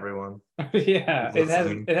it to everyone. Yeah, it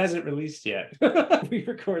hasn't released yet. We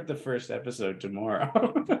record the first episode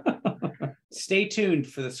tomorrow. Stay tuned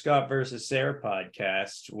for the Scott versus Sarah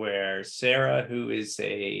podcast, where Sarah, who is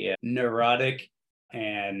a neurotic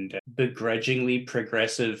and begrudgingly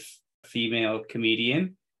progressive female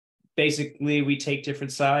comedian, basically we take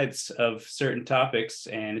different sides of certain topics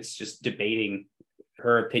and it's just debating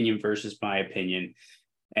her opinion versus my opinion,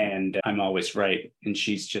 and I'm always right and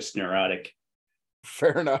she's just neurotic.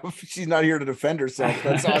 Fair enough. She's not here to defend herself.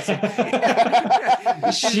 That's awesome.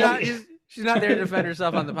 She's not there to defend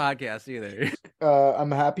herself on the podcast either.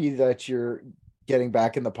 I'm happy that you're getting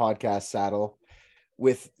back in the podcast saddle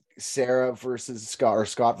with Sarah versus Scott, or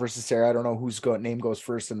Scott versus Sarah. I don't know whose name goes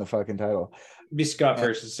first in the fucking title. Be Scott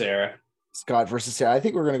versus Sarah. Scott versus Sarah. I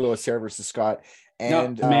think we're gonna go with Sarah versus Scott.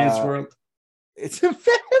 And no, man's world. It's a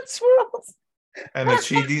man's world. And if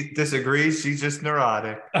she disagrees, she's just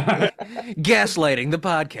neurotic. Gaslighting the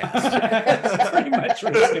podcast. That's pretty much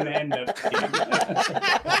what it's gonna end up.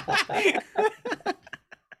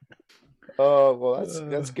 Oh well,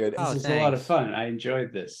 that's good. This is a lot of fun. I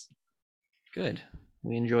enjoyed this. Good.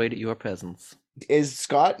 We enjoyed your presence. Is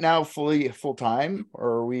Scott now full time, or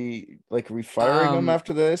are we firing him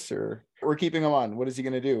after this, or we're keeping him on? What is he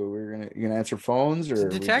gonna do? You gonna answer phones, or he's a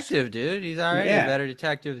detective, dude? He's all right. Yeah. He's a better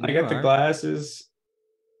detective than I you got the are. glasses.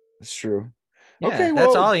 That's true. Yeah, okay,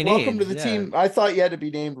 that's well, all he needs. Welcome to the team. I thought you had to be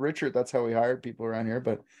named Richard. That's how we hired people around here,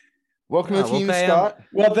 but welcome to the team, Scott.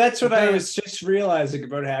 Well, that's what I was just realizing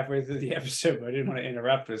about halfway through the episode. But I didn't want to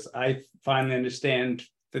interrupt us. I finally understand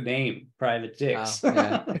the name Private Dicks. Oh,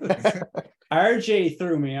 yeah. RJ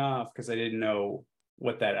threw me off because I didn't know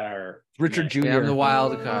what that R. Richard meant. Jr. Yeah, I'm the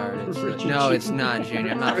wild card. It's not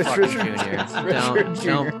Junior. I'm not fucking Junior.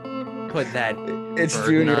 Don't put that It's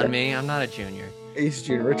burden Junior on me. I'm not a junior. Ace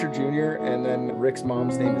Jr., Richard Jr., and then Rick's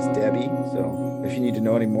mom's name is Debbie. So if you need to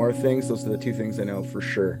know any more things, those are the two things I know for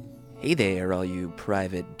sure. Hey there, all you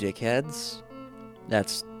private dickheads.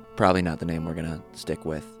 That's probably not the name we're gonna stick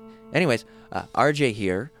with. Anyways, RJ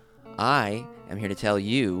here. I am here to tell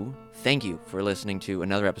you thank you for listening to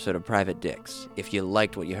another episode of Private Dicks. If you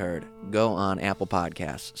liked what you heard, go on Apple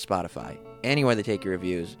Podcasts, Spotify, anywhere they take your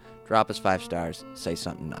reviews, drop us 5 stars, say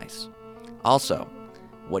something nice. Also,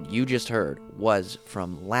 what you just heard was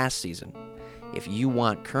from last season. If you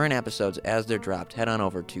want current episodes as they're dropped, head on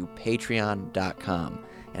over to patreon.com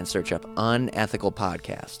and search up Unethical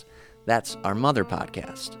Podcast. That's our mother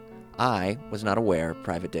podcast. I was not aware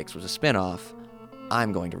Private Dicks was a spinoff.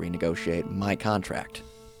 I'm going to renegotiate my contract.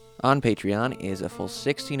 On Patreon is a full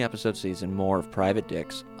 16-episode season more of Private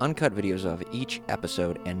Dicks, uncut videos of each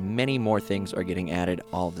episode, and many more things are getting added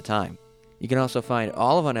all the time. You can also find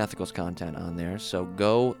all of Unethical's content on there, so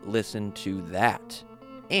go listen to that.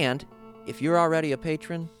 And if you're already a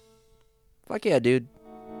patron, fuck yeah, dude.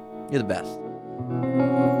 You're the best.